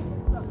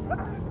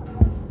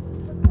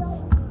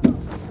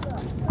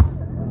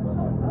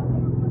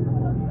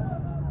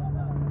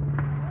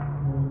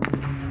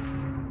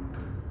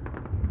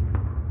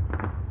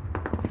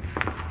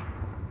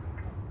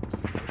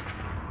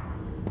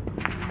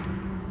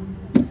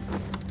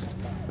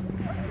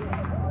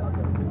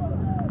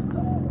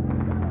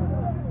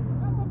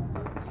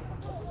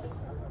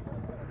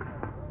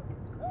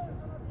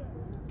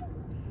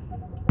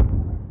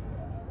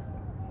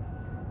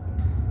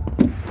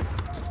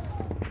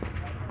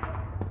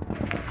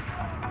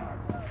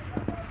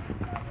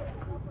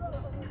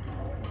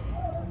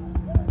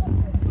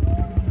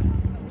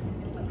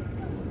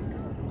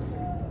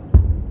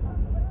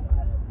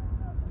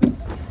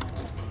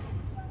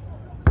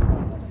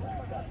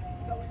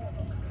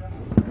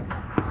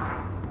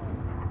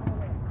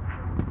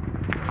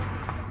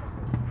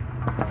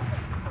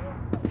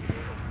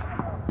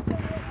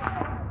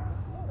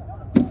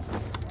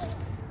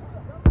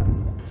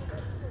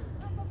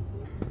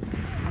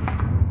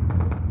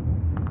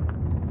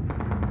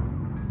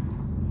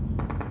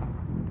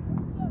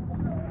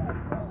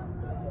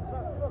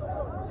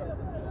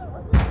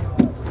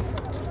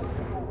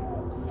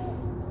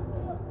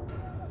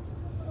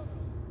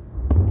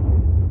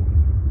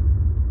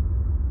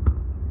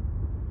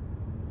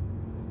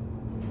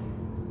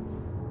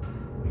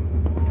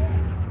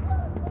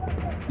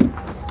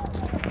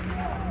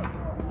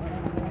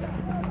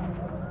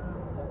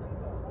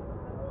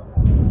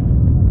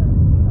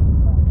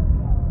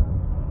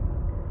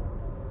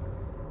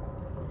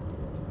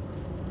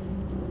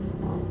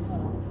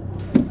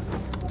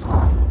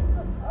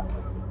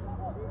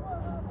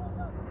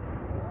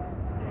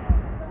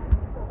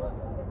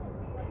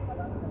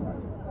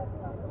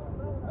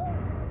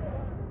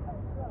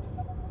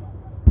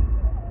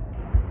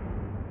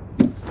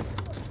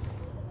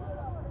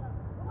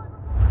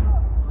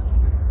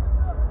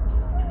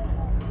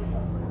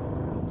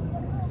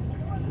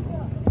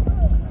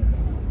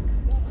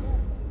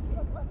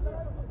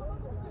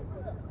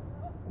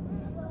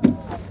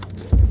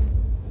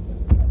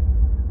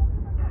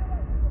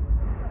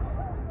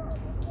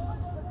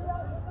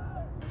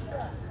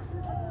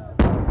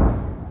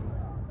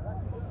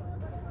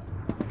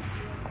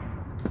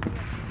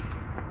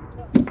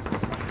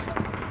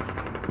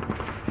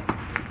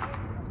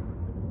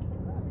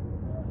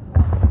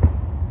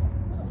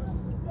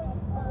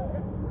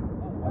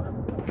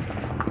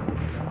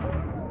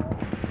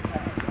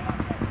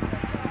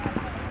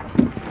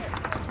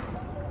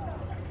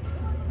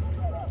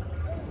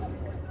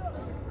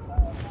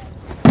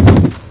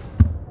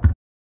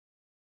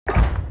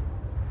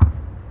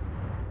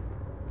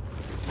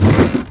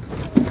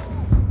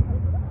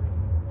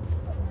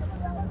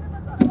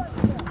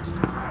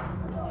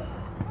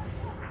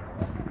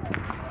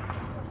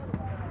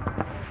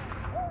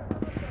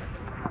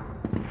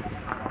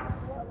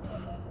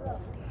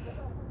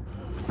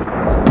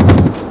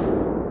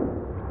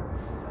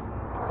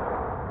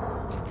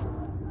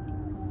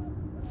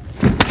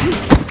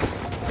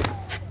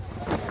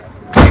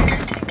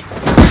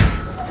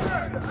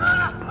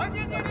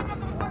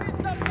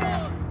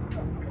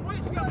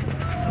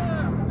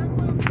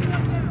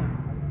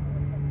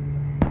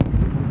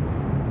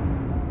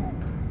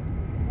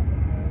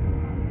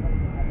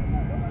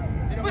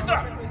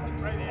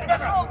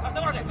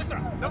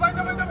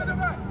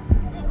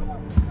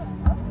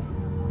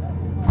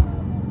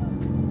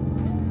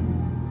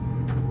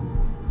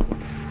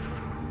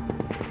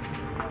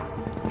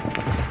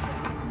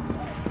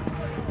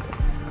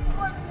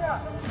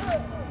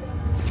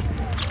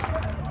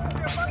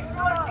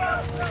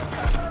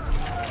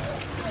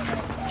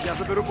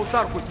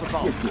 санитарку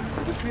испытал.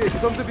 Быстрее,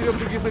 потом заберем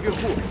других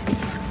наверху.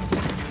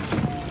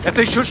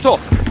 Это еще что?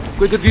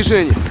 Какое-то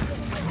движение.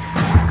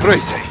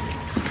 Крейси,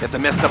 это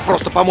место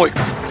просто помойка.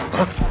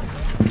 А?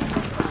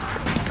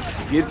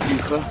 Теперь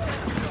тихо.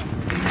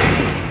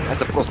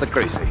 Это просто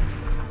Крейси.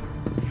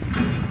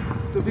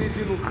 Кто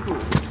передвинул стул?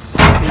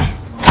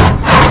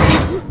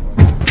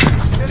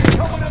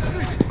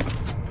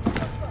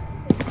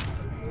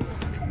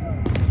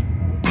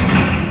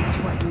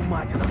 Твою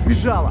мать, она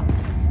сбежала!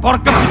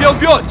 Порком тебя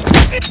убьет!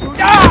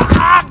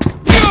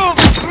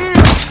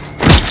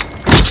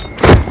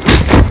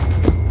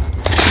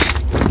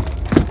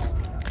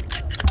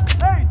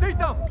 Эй, ты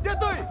там! Где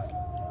ты?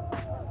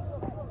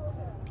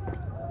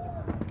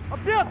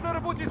 Опять на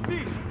работе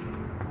спишь!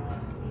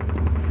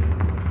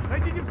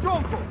 Найди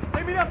девчонку!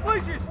 Ты меня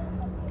слышишь?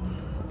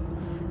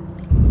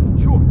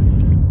 Черт!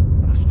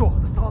 Она что,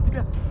 достала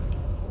тебя?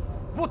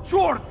 Вот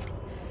черт!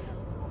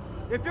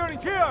 If you're in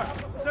here,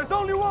 there's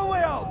only one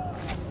way out!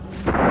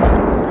 You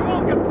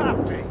won't get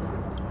past me!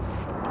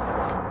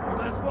 You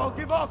might as well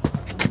give up!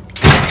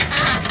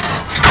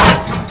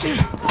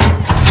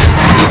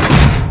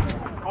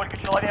 Сколько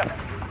человек?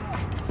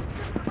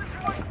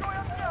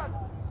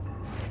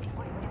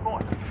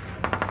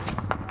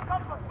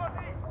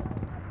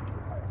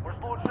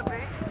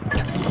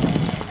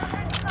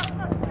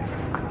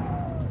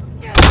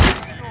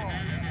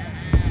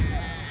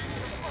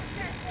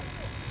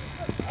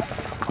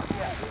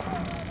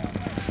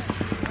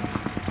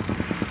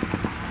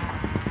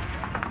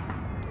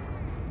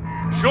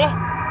 Что?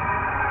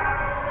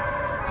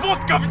 Вот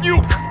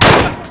говнюк!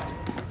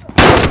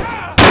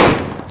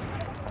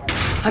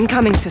 I'm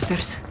coming,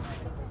 sisters.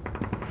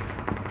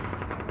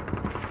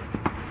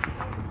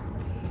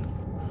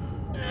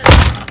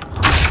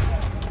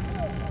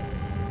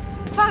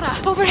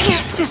 Farah, Over here!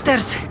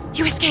 Sisters!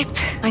 You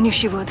escaped. I knew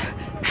she would.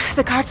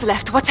 The guards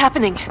left. What's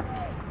happening?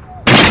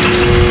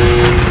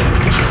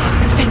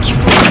 Thank you,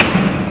 sister.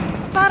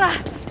 Farah,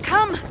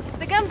 come.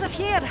 The guns are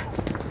here.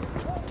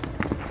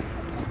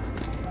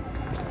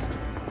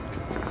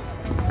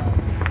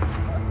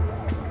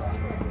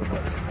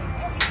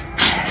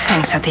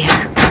 Thanks, Adir.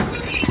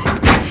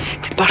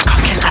 Did Barkov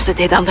kill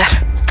Asadeh down there?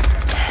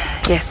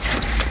 Yes.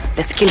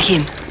 Let's kill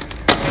him.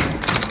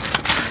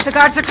 The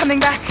guards are coming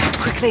back.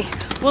 Quickly.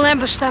 We'll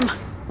ambush them.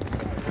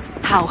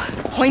 How?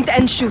 Point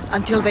and shoot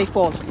until they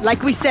fall,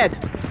 like we said.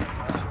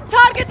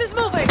 Target is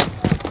moving!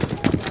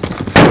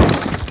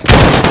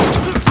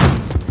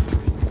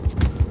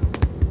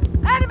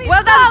 Enemies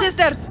Well done, close!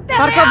 sisters! There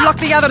Barkov they are! locked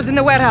the others in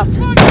the warehouse.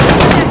 Before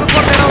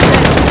they're all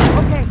dead.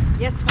 Okay,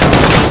 yes,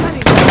 Farah.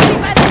 Keep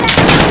by the neck!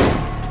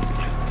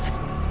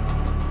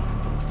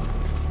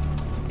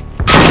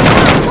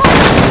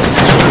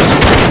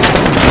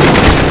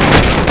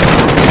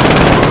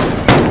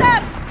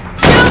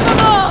 Kill them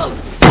all!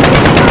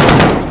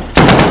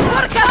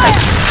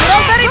 You're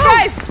all very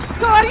brave!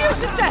 So are you,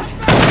 sister!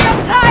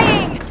 I'm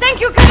trying!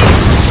 Thank you, Karim!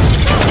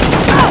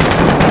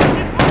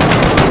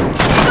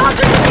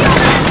 Soldier to the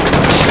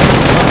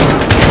other!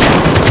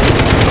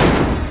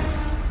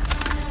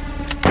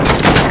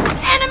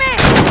 Enemy!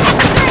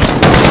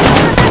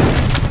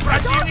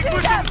 Противник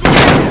вышел!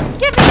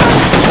 Give me your...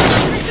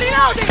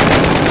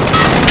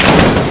 Reloading!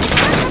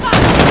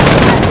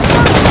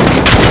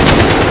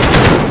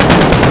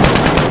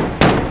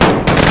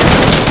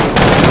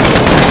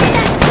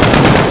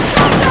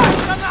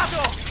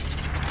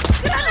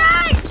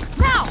 Grenade!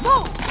 Now,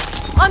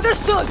 move!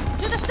 Understood!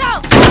 To the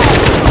south!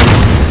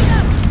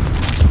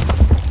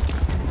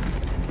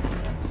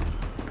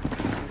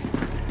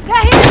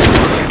 They're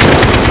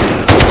here!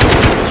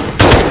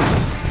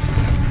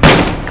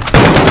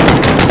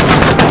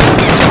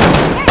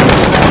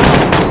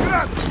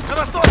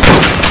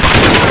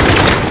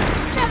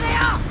 There they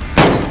are!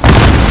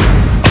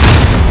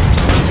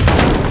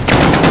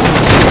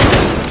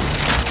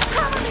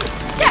 Cover me!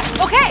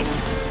 Yeah, okay!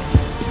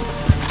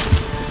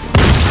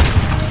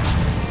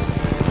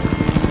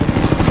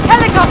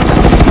 Helicopter!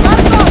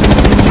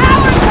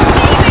 Cowards are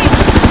leaving!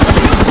 What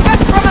do you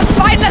expect from a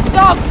spineless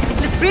dog?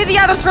 Let's free the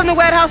others from the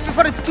warehouse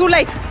before it's too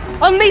late.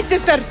 On me,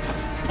 sisters!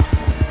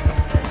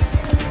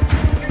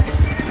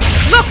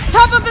 Look!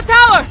 Top of the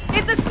tower!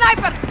 It's a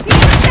sniper! He's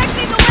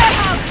protecting the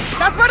warehouse!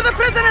 That's where the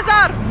prisoners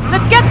are!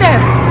 Let's get there!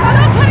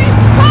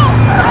 Go!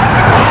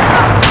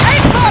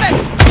 Aim for it!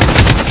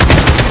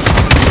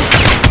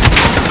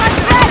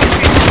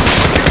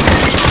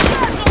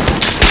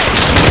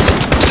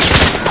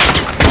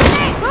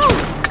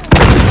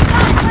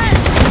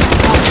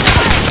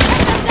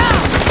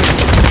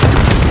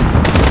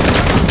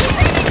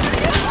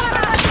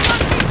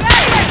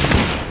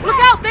 Look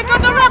out! They've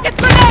got the rocket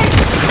grenade!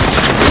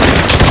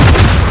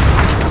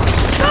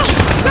 Go!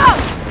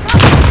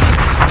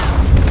 Go!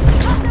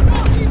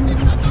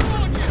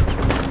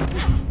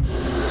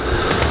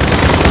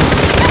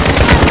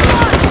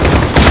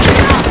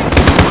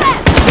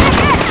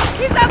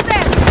 He's up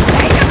there!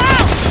 Take him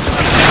out!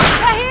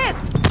 There he is!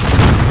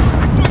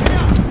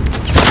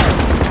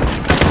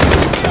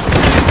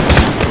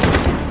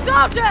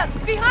 Soldier!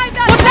 Behind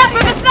us! Watch out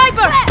for the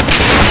sniper!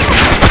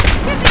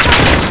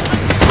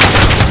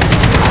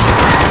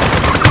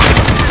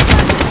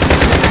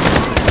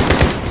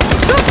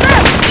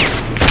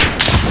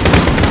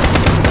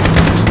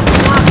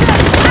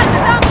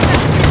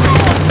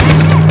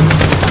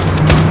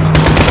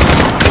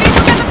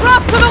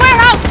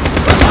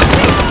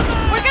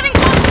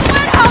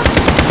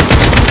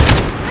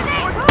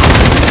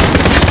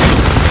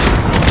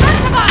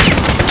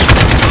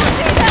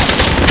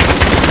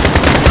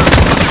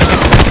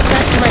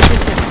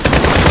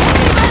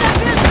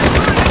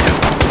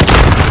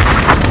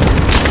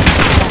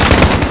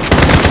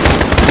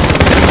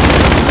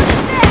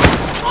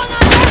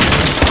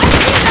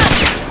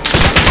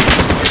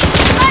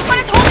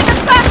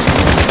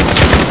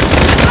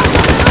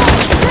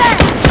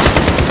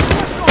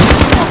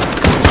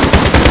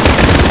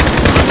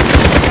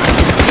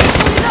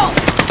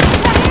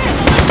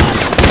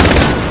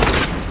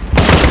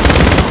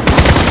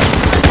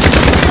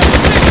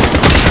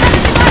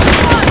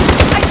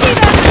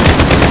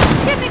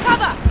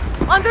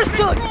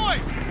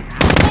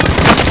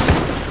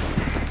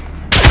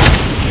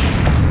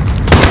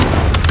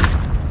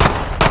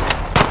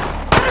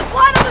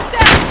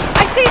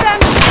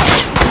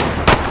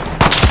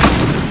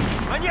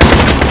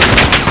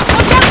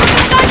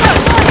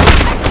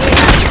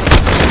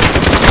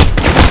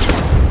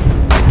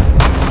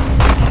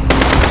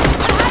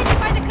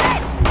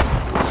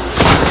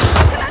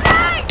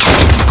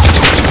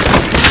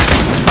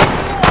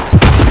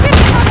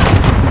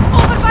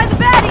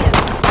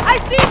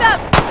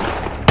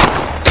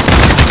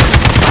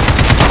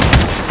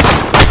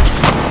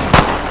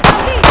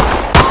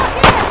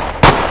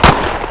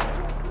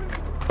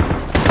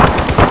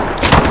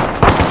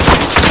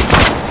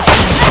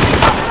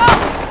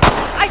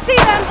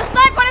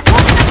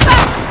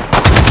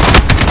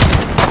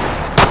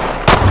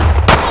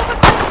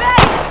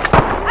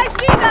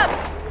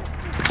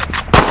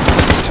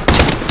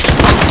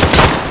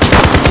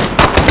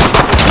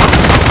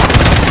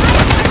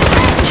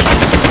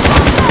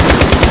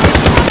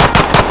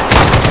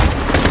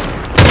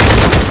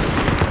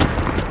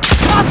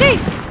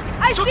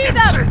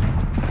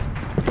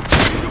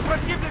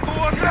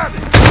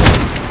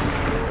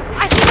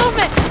 I see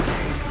movement!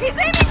 He's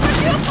aiming for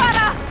you,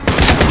 Farah!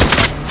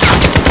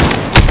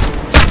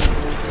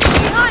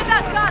 Behind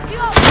that guard,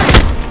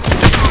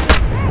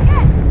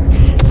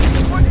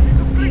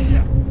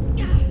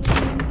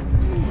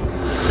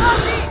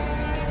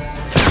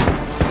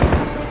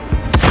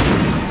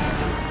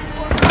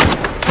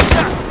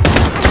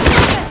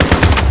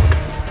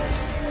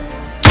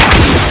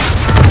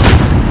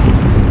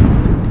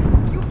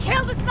 you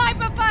killed the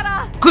sniper,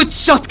 Farah! Good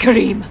shot,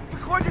 Karim!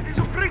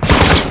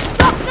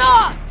 Stop,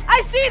 Noah!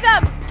 I see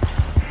them!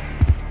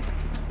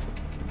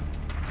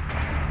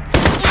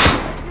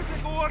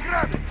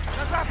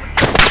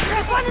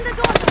 There's one in the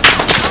door!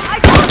 I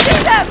don't see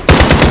them!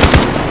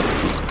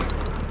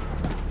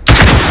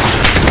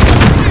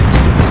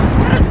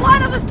 There is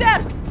one on the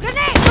stairs!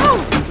 Grenade!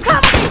 Move!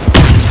 Cover me!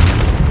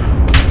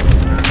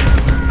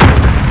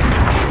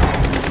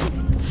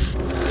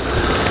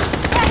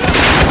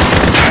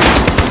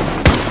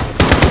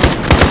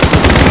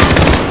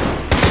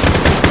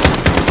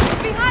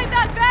 Behind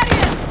that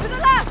barrier! To the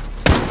left!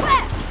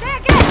 Where? Say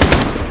again!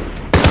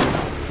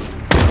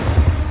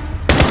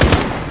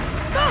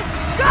 Go!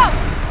 Go!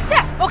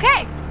 Yes,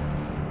 okay!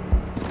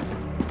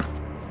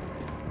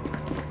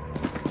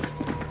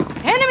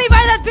 Enemy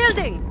by that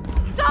building!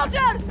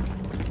 Soldiers!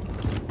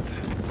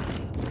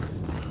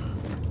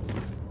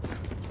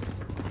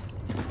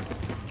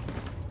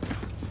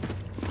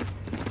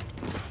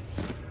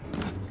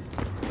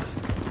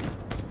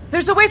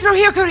 There's a way through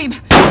here, Karim!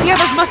 The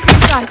others must be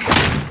inside!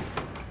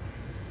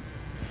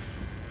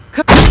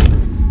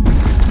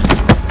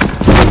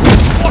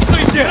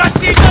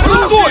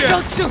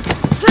 Don't shoot!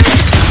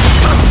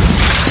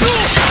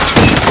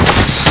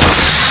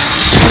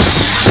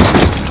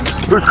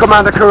 Who's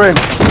Commander Karim?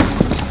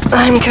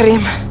 I'm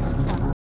Karim.